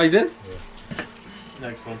said it. Oh, you did?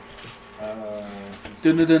 Next one.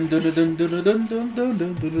 Dun dun dun dun dun dun dun dun dun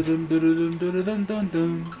dun dun dun dun dun dun dun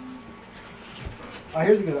dun. Oh,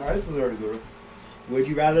 here's a good. This is already good. Would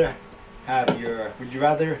you rather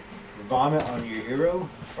vomit on your hero,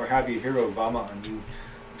 or have your hero vomit on you?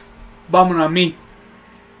 Bombing on me.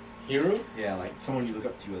 Hero? Yeah, like someone you look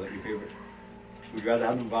up to, like your favorite. Would you rather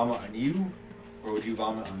have them vomit on you, or would you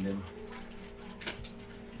vomit on them?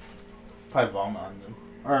 Probably vomit on them.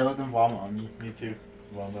 Or let them vomit on me. Me too.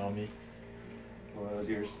 Vomit on me. What was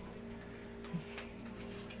yours?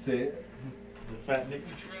 Say it The fat nigga.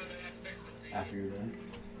 after you're done.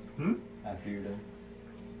 Hmm? After you're done.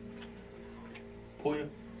 Poya.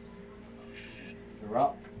 The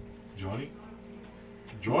Rock. Johnny?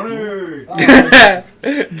 Johnny!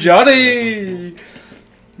 Oh, Johnny!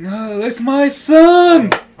 No, that's my son!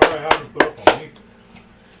 Probably have him throw up on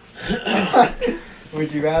me.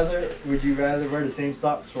 would you rather wear the same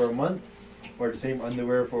socks for a month, or the same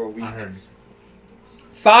underwear for a week? I heard.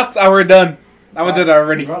 Socks, I were done. I did that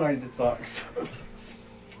already. Ron already did socks.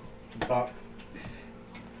 Socks.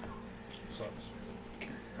 Sucks.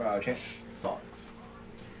 Champ. Socks.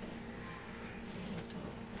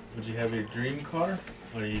 Would you have your dream car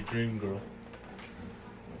or your dream girl?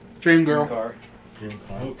 Dream girl. Car. Dream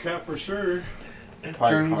car. No cat for sure. Probably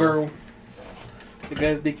Dream car. girl.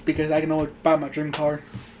 Because I can always buy my dream car.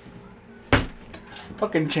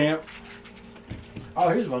 Fucking champ. Oh,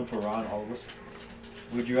 here's one for Ron, all of us.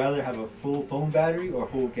 Would you rather have a full phone battery or a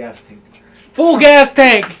full gas tank? Full gas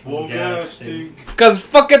tank! Full Gas gas stink. Cause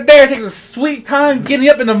fucking there takes a sweet time getting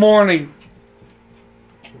up in the morning.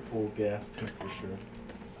 Full gas tank for sure.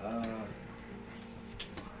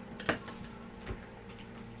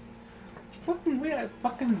 Fucking, we at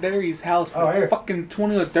fucking Derry's house for Oh, here. fucking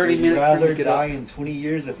 20 or 30 Would you minutes for me rather to get die up. in 20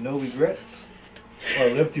 years with no regrets, or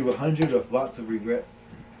live to 100 with lots of regret?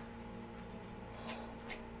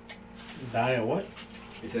 Die at what?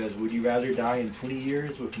 It says, would you rather die in 20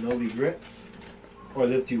 years with no regrets, or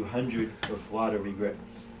live to 100 with a lot of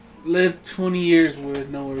regrets? Live 20 years with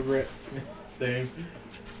no regrets. Same.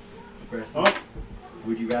 Preston, Huh?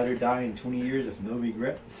 would you rather die in 20 years with no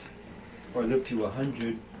regrets, or live to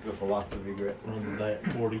 100 with lots of regret? I'm gonna die at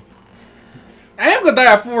 40. I am gonna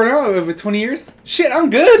die at 4 now over 20 years. Shit,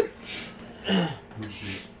 I'm good.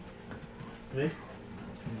 Me?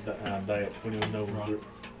 Die at 20 with no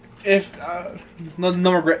regrets. If,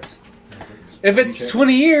 no regrets. If it's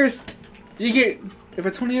 20 years, you get, if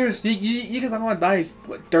it's 20 years, you guys, I'm gonna die,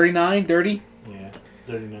 what, 39, 30? Yeah.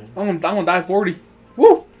 39. I'm gonna die 40.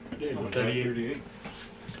 Woo! There's I'm a gonna die 38.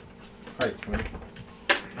 38. Probably 20.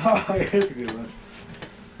 Oh, here's a good one.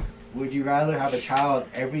 Would you rather have a child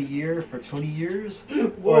every year for 20 years, or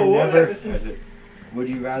Whoa, what? never? Would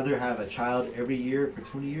you rather have a child every year for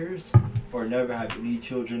 20 years, or never have any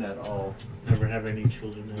children at all? Never have any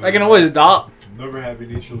children. I can always adopt. Never have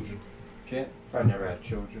any children. Can't. I never had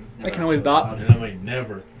children. I can always adopt. I mean,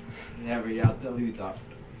 never. Never, yeah, I'll leave you thought.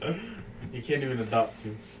 You can't even adopt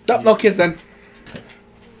two. Nope, no kids then.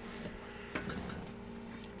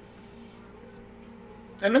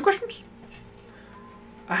 Any no questions?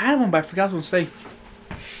 I had one, but I forgot what to say.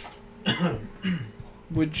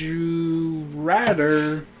 Would you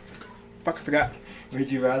rather... Fuck, I forgot.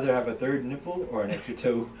 Would you rather have a third nipple or an extra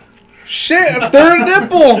toe? Shit, a third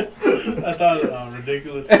nipple! I thought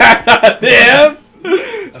ridiculous. Damn!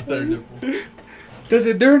 A third nipple. Does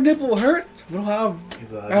a third nipple hurt? I don't have...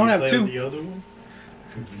 He's like, I don't you have play two. with the other one?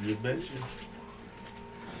 You betcha.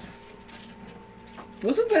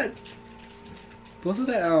 Wasn't that...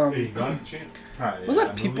 Hey, you got a chance. Alright, Wasn't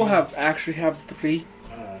that people actually have 3?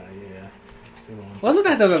 Yeah. Seen it on Wasn't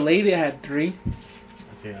that TikTok. there was a lady that had 3?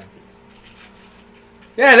 I seen it on TikTok.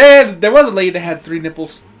 Yeah, there was a lady that had 3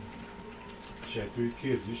 nipples. She had 3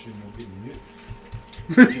 kids. You shouldn't know getting it.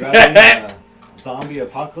 Would you rather have a zombie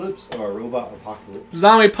apocalypse or a robot apocalypse?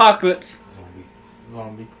 Zombie apocalypse.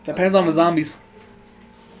 Zombie. Depends on the zombies.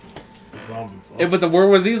 Zombies. If it's a World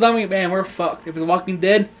War Z zombie, man, we're fucked. If it's Walking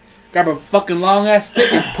Dead, grab a fucking long ass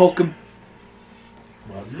stick and poke him.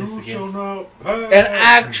 Well, You this shall again. not pass. An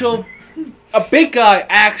actual, a big guy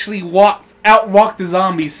actually outwalked the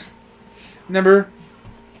zombies. Remember?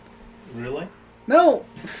 Really? No,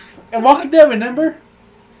 and Walking Dead. Remember?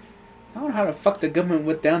 I don't know how the fuck the government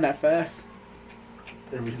went down that fast.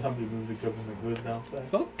 Every zombie movie government goes down fast.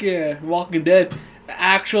 Fuck yeah, Walking Dead. The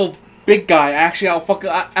actual big guy actually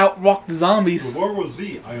outwalked the zombies. The World War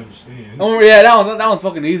Z, I understand. Oh yeah, that one's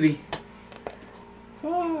fucking easy.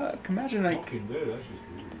 Fuck, imagine like Walking Dead, that's just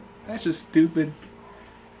weird. that's just stupid.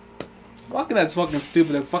 Walking Dead's fucking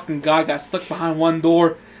stupid. The fucking guy got stuck behind one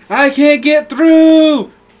door. I can't get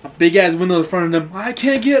through. A big ass window in front of them. I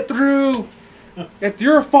can't get through. It's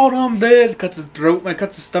your fault I'm dead. Cuts his throat, man,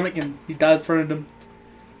 cuts his stomach, and he dies in front of them.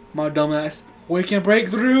 My dumb ass. We can break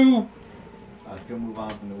through. Let's go move on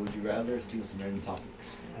from the Would You Rather. Let's do some random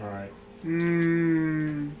topics. Alright.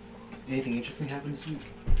 Anything interesting happened this week?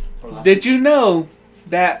 Or last Did week? you know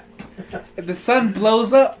that if the sun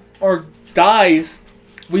blows up or dies,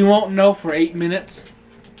 we won't know for 8 minutes?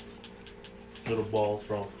 Little balls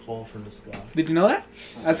fall from the sky. Did you know that?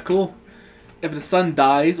 That's cool. If the sun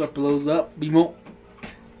dies or blows up, we won't.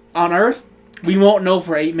 On Earth, we won't know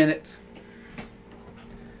for 8 minutes.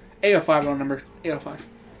 8:05 on number. 8:05.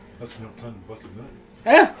 That's enough time to bust a nut.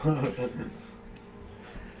 Yeah,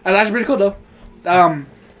 that's actually pretty cool though.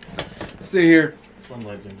 Let's see here.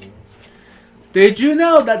 Sunlight's in blue. Did you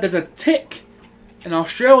know that there's a tick in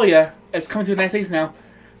Australia? It's coming to the United States now.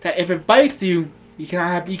 That if it bites you, you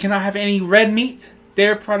cannot have any red meat,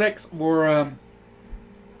 dairy products, or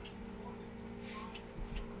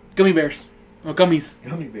gummy bears or gummies.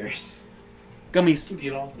 Gummy bears. Gummies.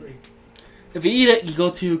 Eat all 3. If you eat it, you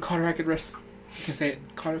go to cardiac arrest. You can say it.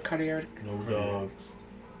 Cardiac. No dogs.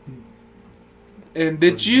 And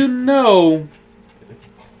did you know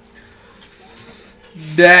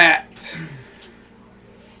that?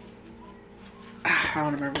 I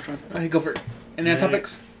don't remember which one. Okay, go for it. Any other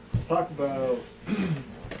topics? Let's talk about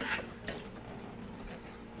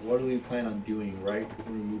what do we plan on doing right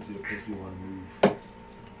when we move to the place we want to move.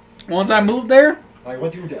 Once I moved there, Like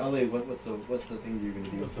once you move to LA, what's the things you're gonna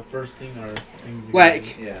do? What's the first thing or things you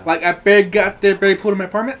like, Yeah. I barely got there, barely pulled in my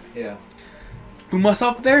apartment. Yeah. Put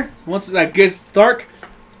myself there. Once it like, gets dark,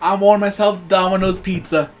 I'm on myself Domino's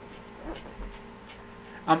pizza.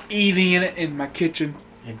 I'm eating it in my kitchen.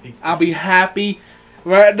 I'll be happy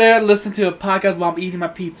right there, listen to a podcast while I'm eating my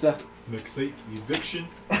pizza. Next state, eviction.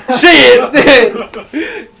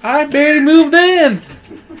 Shit! I barely moved in.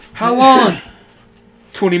 How long?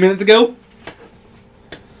 20 minutes ago.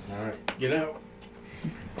 Alright, get out.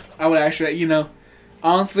 I would actually,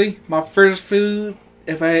 honestly, my first food,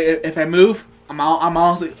 if I move, I'm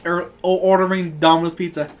honestly ordering Domino's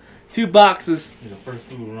pizza, 2 boxes You're the first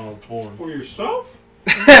food when I was born. For yourself?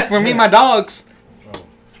 for me and my dogs. Oh.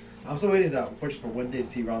 I'm still waiting for one day to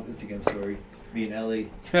see Ron's Instagram story. Me in LA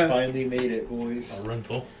finally made it, boys. A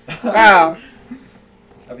rental. Wow. How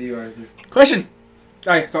about you, Arthur? Question.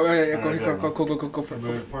 Alright, go for My it.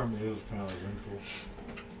 apartment is kind of like rental.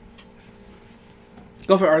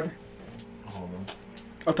 Go for it, Arthur. Hold on.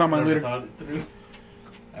 I'll talk about it Never later. thought it through.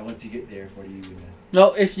 Once you get there, what do you do?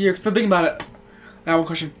 No, if you're still thinking about it, I have one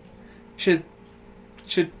question. Should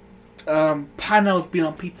pineapples be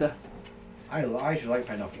on pizza? I actually like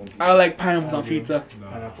pineapple on pizza. I like pineapples I on do. pizza. No.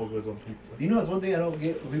 Pineapple goes on pizza. You know, it's one thing I don't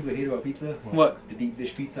get when people hate about pizza. What? The deep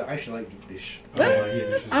dish pizza. I actually like deep dish. I don't like it.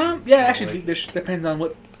 It's just- Yeah, actually, deep dish depends on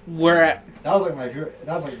what we're at. That was like my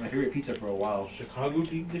favorite pizza for a while. Chicago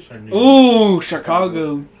deep dish or New Ooh,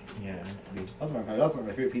 Chicago. Yeah, it's good. That was like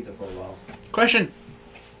my favorite pizza for a while. Question.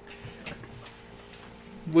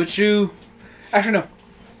 Would you? Actually, no.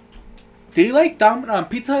 Do you like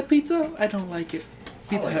Pizza Hut pizza? I don't like it.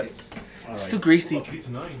 Pizza I Hut. like it. It's too greasy. What about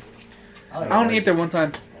Pizza 9? like I only it. ate there one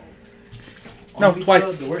time. On No, pizza,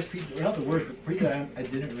 twice. The worst pizza, or not the worst, but pizza I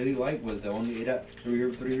didn't really like was the one we ate at Three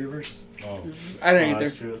Rivers. Oh. I didn't eat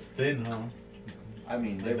That's there. true. It's thin, huh? I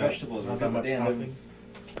mean, their Not- vegetables were not that good, much but damn,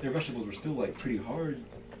 toppings. their vegetables were still like pretty hard.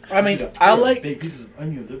 I mean, You got- I you got like. big pieces of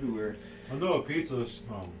onions everywhere. I know a pizza's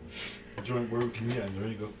joint where we can eat at. There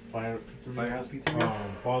you go. Fire pizza. Firehouse Pizza.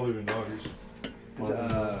 Father and daughters. Is it,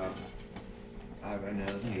 I don't know.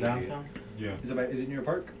 It's downtown. Yeah. Is it near a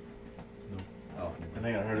park? No. Oh. I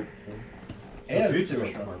think I heard it before. And The a pizza pizza are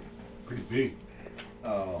restaurant. pretty big.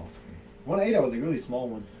 Oh. One I ate at was a really small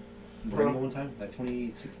one. In Bro. Durango one time, like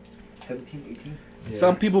 2017, 18. Yeah.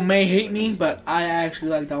 Some people may hate me, but I actually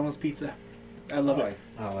like Domino's pizza. I love it.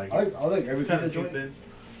 I like I it. like every It's kind pizza of too joint. thin.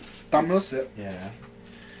 Domino's? Except- Yeah.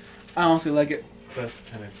 I honestly like it. That's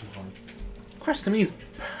kind of too hard. Crust to me is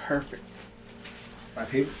perfect. My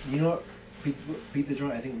favorite, you know what pizza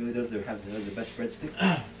joint I think really does the best breadsticks?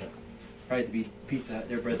 So, probably to be Pizza Hut.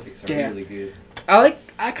 Their breadsticks are Yeah. really good. I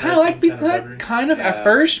kind of like Kinda Pizza Hut, buttery. kind of Yeah. at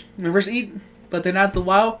first when I first eat, but then after a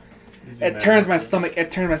while, it turns my stomach. It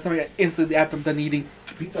turns my stomach instantly after I'm done eating.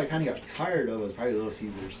 The pizza I kind of got tired of was probably Little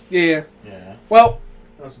Caesars. Yeah. Yeah. Well,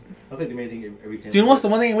 That's like the main thing every time. do you know what's the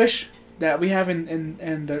one thing I wish that we have in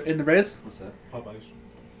the res? What's that? Popeyes.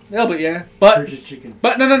 No, but yeah, but Church's Chicken.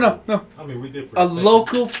 no. I mean, we did for A second.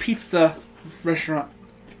 local pizza restaurant,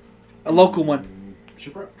 a local one.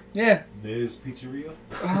 Shipwreck. Yeah. Niz Pizzeria.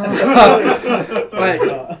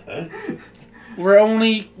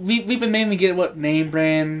 Like we've been mainly getting what name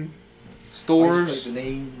brand Or stores. just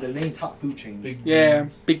like the name top food chains. Big- Yeah,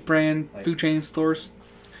 big brand Like- food chain stores.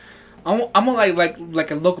 I'm on like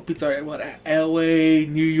a local pizza. What LA,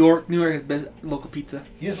 New York. New York has best local pizza.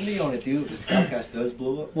 Here's something I want to do. If the Scoutcast does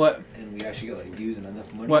blow up, What? and we actually get like views and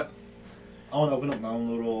enough money. What? I want to open up my own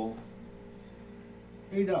little.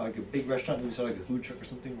 Maybe not like a big restaurant. Maybe start like a food truck or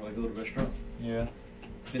something, or like a little restaurant. Yeah.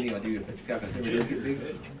 It's been thinking I do if Scoutcast ever does get big,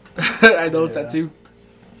 I noticed that too.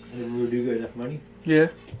 and if we do get enough money, Yeah.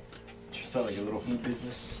 just start like a little food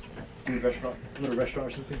business, food restaurant, little restaurant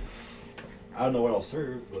or something. I don't know what I'll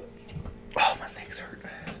serve, but Oh, my legs hurt.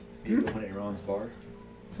 maybe open it in Ron's bar,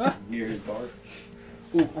 Huh? near his bar.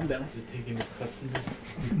 Ooh, I'm down. Just taking his customer.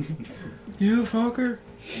 You fucker.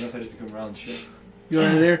 Unless I just become Ron's chef. Go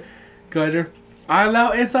right there. Go right there. I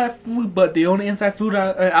allow inside food, but the only inside food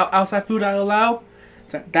outside food I allow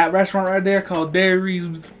is that restaurant right there called Dairy's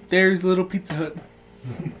Little Pizza Hut.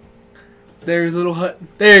 Dairy's Little Hut.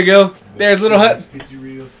 There you go. There's Little Hut.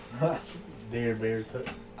 Pizzeria. Dare Bears Hut.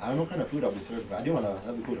 I don't know what kind of food I'll be serving, but I do want to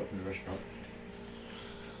have a food up in the restaurant.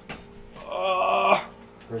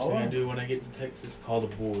 First thing I do when I get to Texas, call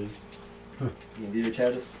the boys. You can do your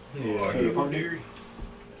chatters. Yeah. Show your partner.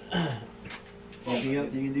 Anything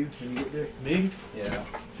else you can do when you get there? Me? Yeah.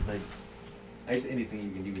 Like, I just anything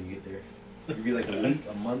you can do when you get there. It could be like a week,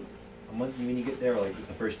 a month when you get there, or like just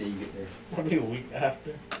the first day you get there. probably a week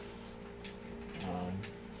after.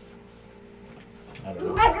 I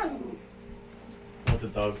don't know. What the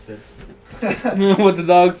dog said. What the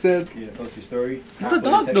dog said. You know, post your story. What the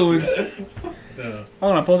Halfway to dog doing? Texas. I'm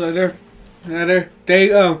gonna post it right there. Right there.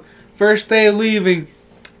 Day first day of leaving.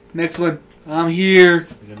 Next one. I'm here.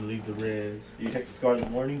 We're gonna leave the res. You text the scar in the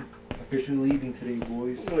morning. Officially leaving today,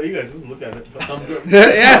 boys. Oh, you guys just look at it. Thumbs up.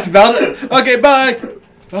 Yes, about it. Okay, bye.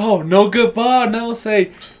 Oh, no goodbye. No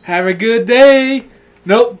say. Have a good day.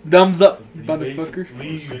 Nope. Thumbs up, motherfucker.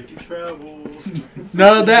 Leave travels.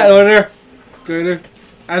 None of that over there. Go there.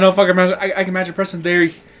 I know. Fucking imagine. I can imagine Preston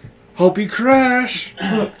Derry. Hope he crash.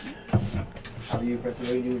 How do you impress what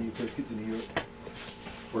do you do when you first get to New York?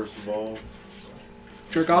 First of all,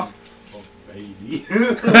 Jerk off. oh, baby.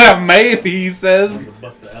 Maybe he says.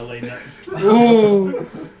 Bust the LA nut. Ooh.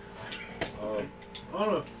 I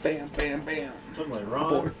don't know, Bam, bam, bam. something like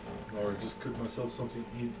Bored. ramen, or just cook myself something.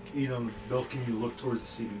 Eat on the balcony. Look towards the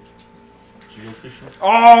sea. Did you go fishing?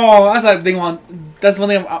 Oh, that's the thing. That's one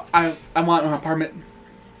thing I want in my apartment.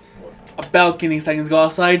 A balcony so I can go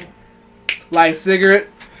outside, light a cigarette,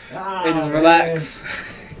 and just relax.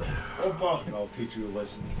 I'll teach you a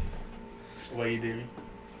lesson. What you doing?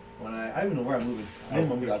 When I don't even know where I'm moving. I didn't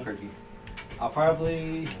move to Albuquerque. I'll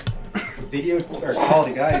probably video or call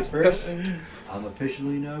the guys first. I'm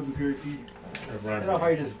officially in Albuquerque. Then I'll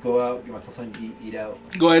probably just go out, get myself something to eat out.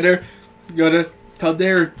 Go out there, go there, tell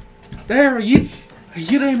there, you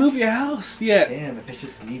didn't move your house yet. Damn, if it's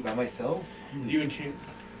just me by myself, You and Chin.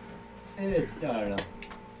 I don't know.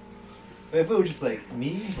 But if it was just like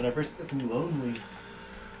me, when I first got me lonely,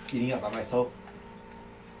 eating out by myself,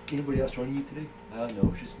 Anybody else joining you today? No,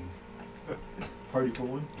 it's just me. Party for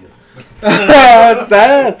one? Yeah.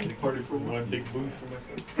 Sad. Party for one big booth for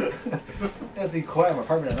myself. It has to be quiet in my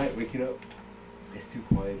apartment at night, waking up. It's too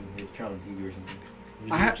quiet in here, turn on TV or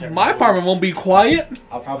something. My apartment won't be quiet.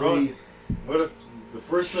 I'll probably... What if the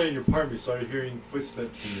first night in your apartment you started hearing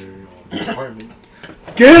footsteps in your apartment?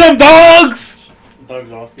 Get him, dogs!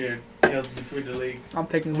 Dogs all scared. Tails between their legs. I'm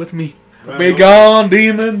taking it with me. Right Be when- gone,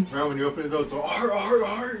 demon. Right when you open the door, it's all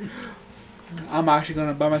ar. I'm actually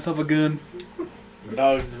gonna buy myself a gun. The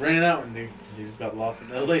dogs ran out and they just got lost in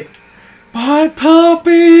LA. My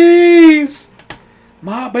puppies!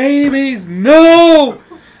 My babies! No!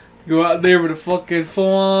 Go out there with a fucking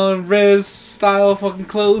full-on res style fucking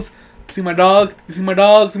clothes. See my dog? You see my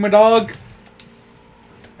dog? See my dog?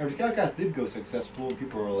 If Scoutcast did go successful,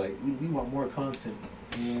 people were like, we want more content.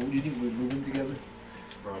 Do you think we'd move in together?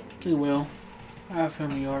 Probably. We will. I have a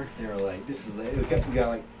family yard. They were like, this is like, we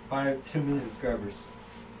got like 10 million subscribers.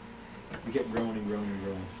 We kept growing and growing and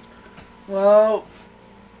growing. Well,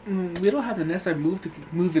 we don't have to necessarily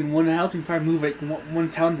move in one house. We can probably move like one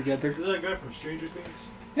town together. Is that guy from Stranger Things?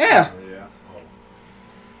 Yeah. Yeah. Oh.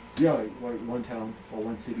 Yeah, like one town or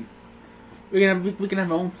one city. We can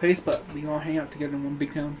have our own place, but we can all hang out together in one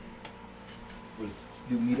big town. Was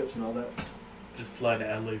do meetups and all that. Just fly to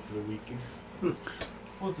LA for the weekend.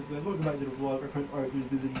 What's up, guys? Welcome back to the vlog. Our friend Art is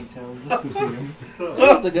visiting town. Let's go see him.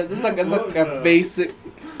 It's like a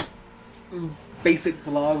basic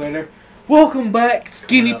vlog right there. Welcome back,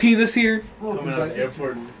 Skinny Penis here. Welcome Coming out of back. the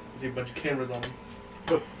airport, see a bunch of cameras on them.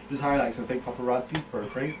 Just hire like some fake paparazzi for a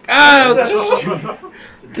prank. Ouch!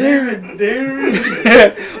 Darren!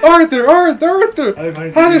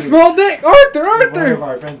 Arthur! How's your small dick? Arthur! If one of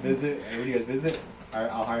our friends visit, and when you guys visit,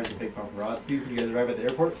 I'll hire some fake paparazzi when you guys arrive at the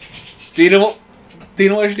airport. Do you know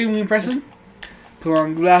what you should do when you press him? Put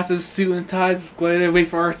on glasses, suit and ties, go there, wait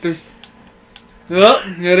for Arthur.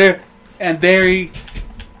 Oh, go there. And there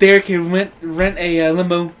can rent a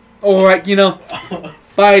limo. Or like,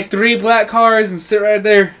 buy 3 black cars and sit right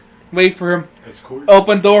there. Wait for him. Escort.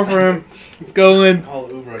 Open door for him. Let's go in. Call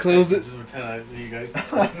Uber. Close it. Just pretend I see you guys.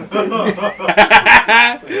 Walk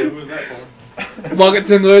So, who's that for? it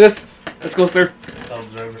to him, go with us. Let's go, sir. Tell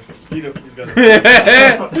the driver. Speed up. He's got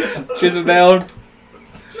a Chisel down.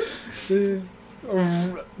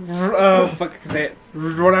 Fuck, say it.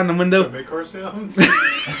 Roll down the window. Make car sounds.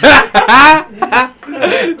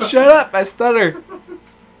 Shut up, I stutter.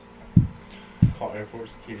 call airport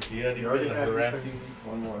security. Yeah, these You already guys are have harassing.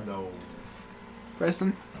 One more. No.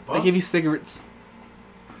 Preston, Huh? I give you cigarettes.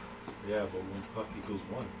 Yeah, but when puck equals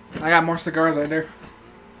 1. I got more cigars right there.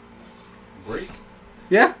 Break?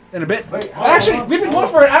 Yeah, in a bit. Wait, Actually, we've been going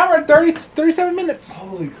for an hour and 37 minutes.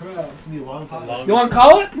 Holy crap! This is gonna be a long time. Long- You want to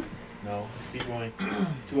call it? No, keep going.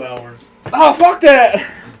 2 hours. Oh, fuck that.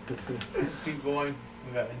 Let's keep going.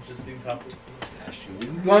 We got interesting topics.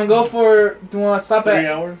 You want to go for, do you want to stop 3 at,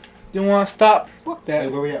 hours? do you want to stop? Fuck Hey,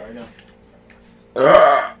 that. where we at right now?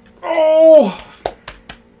 Oh.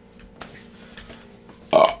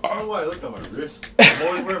 I don't know why I looked at my wrist. I'm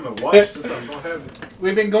always wearing my watch. This time I don't have it.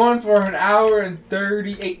 We've been going for an hour and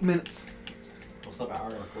 38 minutes. We'll stop at hour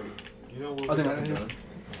and 40. You know what I'll we take haven't my- done?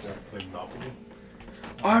 Play Monopoly.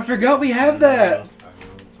 Oh, I forgot we have that. I know,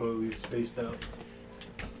 totally spaced out.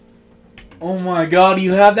 Oh my god,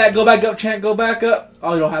 you have that? Go back up, Chant, go back up.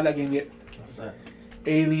 Oh, you don't have that game yet. What's that?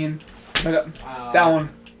 Alien. Back up. That one.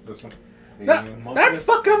 This one. Among That's Us?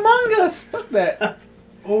 fucking Among Us. Fuck that.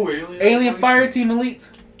 Oh, Alien. Alien Fire Team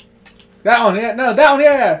Elite. That one, yeah. No, that one,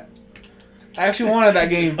 yeah. I actually wanted that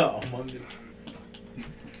game. Among Us.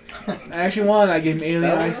 I actually wanted that game, Alien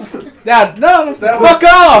Ice. Yeah, no, fuck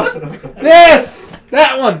off! This!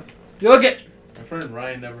 That one! You look at. My friend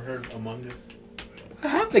Ryan never heard of Among Us. I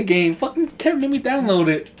have the game. Fucking Kevin made me download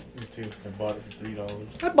it. Me too. I bought it for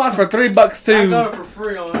 $3. I bought it for $3 I got too. it for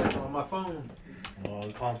free on my phone. Well,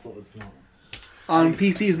 on console it's not. On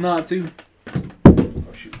PC is not too. Oh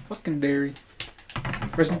shoot. Fucking dairy.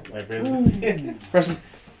 Preston. I barely. Preston.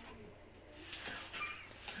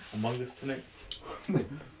 Among Us tonight.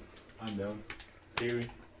 I'm down. Theory.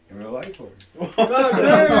 In real life or? God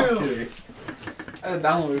damn! I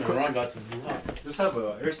downloaded it quick. Ron got some blue hot. Just have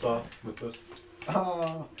a airsoft with us.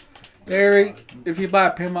 Oh. Dairy, if you buy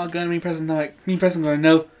a pinball gun, me and Preston gonna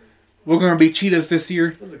know we're gonna be cheetahs this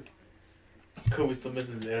year. Was it? Kobe still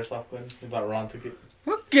misses the airsoft gun. He thought Ron took it.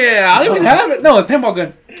 Fuck yeah, I don't even have it. No, it's a pinball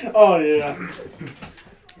gun. Oh yeah.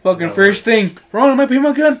 Fucking first thing. Ron, my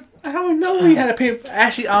pinball gun? I don't know he had a pin.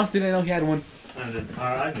 Actually, honestly, didn't know he had one. I knew.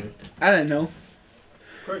 I didn't know.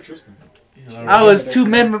 Quite interesting. I was too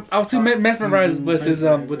mesmerized with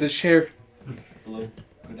his chair. Below.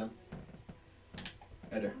 Go down.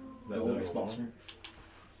 Right there. That little sponsor.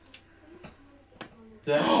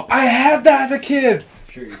 I had that as a kid.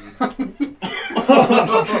 Sure you did.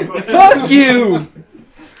 Fuck you.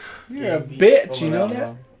 You're a bitch. You know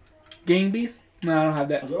that? Game Beast? No, I don't have I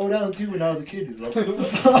that. was like, down 2 when I was a kid. He's like,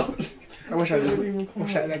 I wish I did.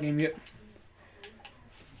 Wish I had that game yet.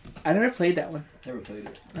 I never played that one. never played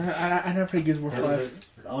it. I never played Gears of War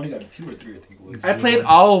 5. I only got a 2 or 3, I think it was. I played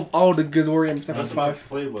all the Gears of War games except for That's what I 5.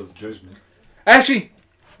 played was Judgment. Actually,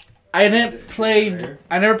 I didn't play.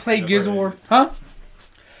 I never played Gears of War. Huh?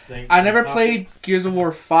 I never played Gears of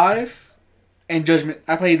War 5 and Judgment.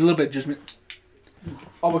 I played a little bit of Judgment.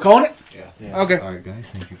 Oh, we're calling it? Yeah. Okay. Alright,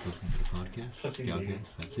 guys. Thank you for listening to the podcast.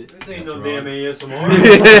 Scoutcast. That's it. This ain't That's no Ron. damn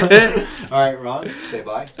ASMR. Alright, Ron, say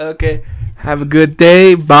bye. Okay. Have a good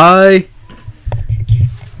day. Bye.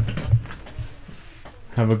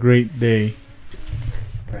 Have a great day.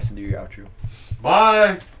 Preston, do your outro.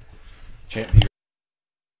 Bye. Champion.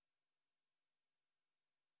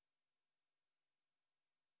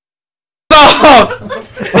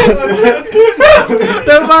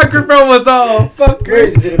 The microphone was off. Fuck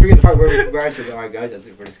Great, did it bring the part where I said, alright guys, that's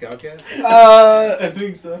it for the Scoutcast? I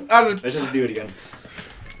think so. Let's just do it again.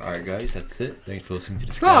 Alright, guys. That's it. Thanks for listening to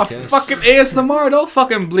the It's not Scoutcast. fucking ASMR. Don't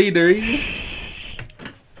fucking bleed there.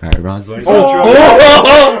 Alright, Ron's the Okay,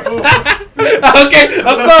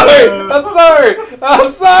 I'm sorry.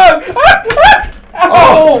 I'm sorry.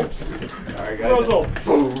 Oh. Alright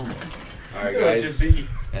guys. Alright guys.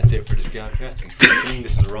 That's it for the Scoutcast. Thanks for listening.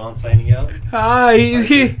 This is Ron signing out. Ah,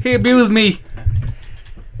 he abused me.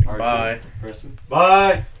 Bye. Preston.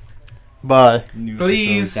 Bye. Bye. New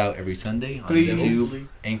Please. episodes out every Sunday on Please. YouTube,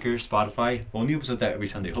 Anchor, Spotify. Well, new episodes out every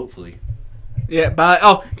Sunday, hopefully. Yeah, bye.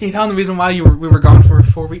 Oh, can you tell them the reason why we were gone for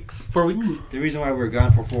 4 weeks? 4 weeks. The reason why we were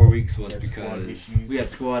gone for 4 weeks was Had squad because issues. we had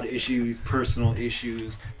squad issues, personal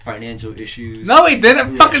issues, financial issues. No, he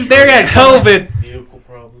didn't. We Fucking were there he had COVID. Vehicle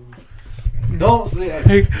problems. Don't say it.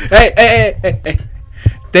 Hey.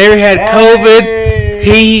 There he had COVID.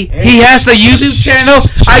 He has the YouTube channel.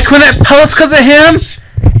 I couldn't post because of him.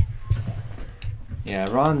 Yeah,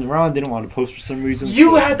 Ron didn't want to post for some reason.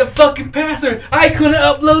 You so- had the fucking password. I couldn't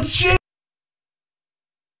upload shit.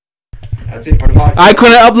 That's it for the podcast. I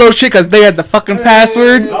couldn't upload shit because they had the fucking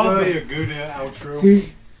password. That'll be a good outro.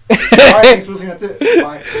 Alright, thanks for listening. That's it.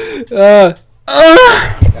 Bye. Uh,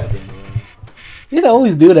 God damn it. you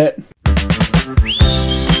always do that.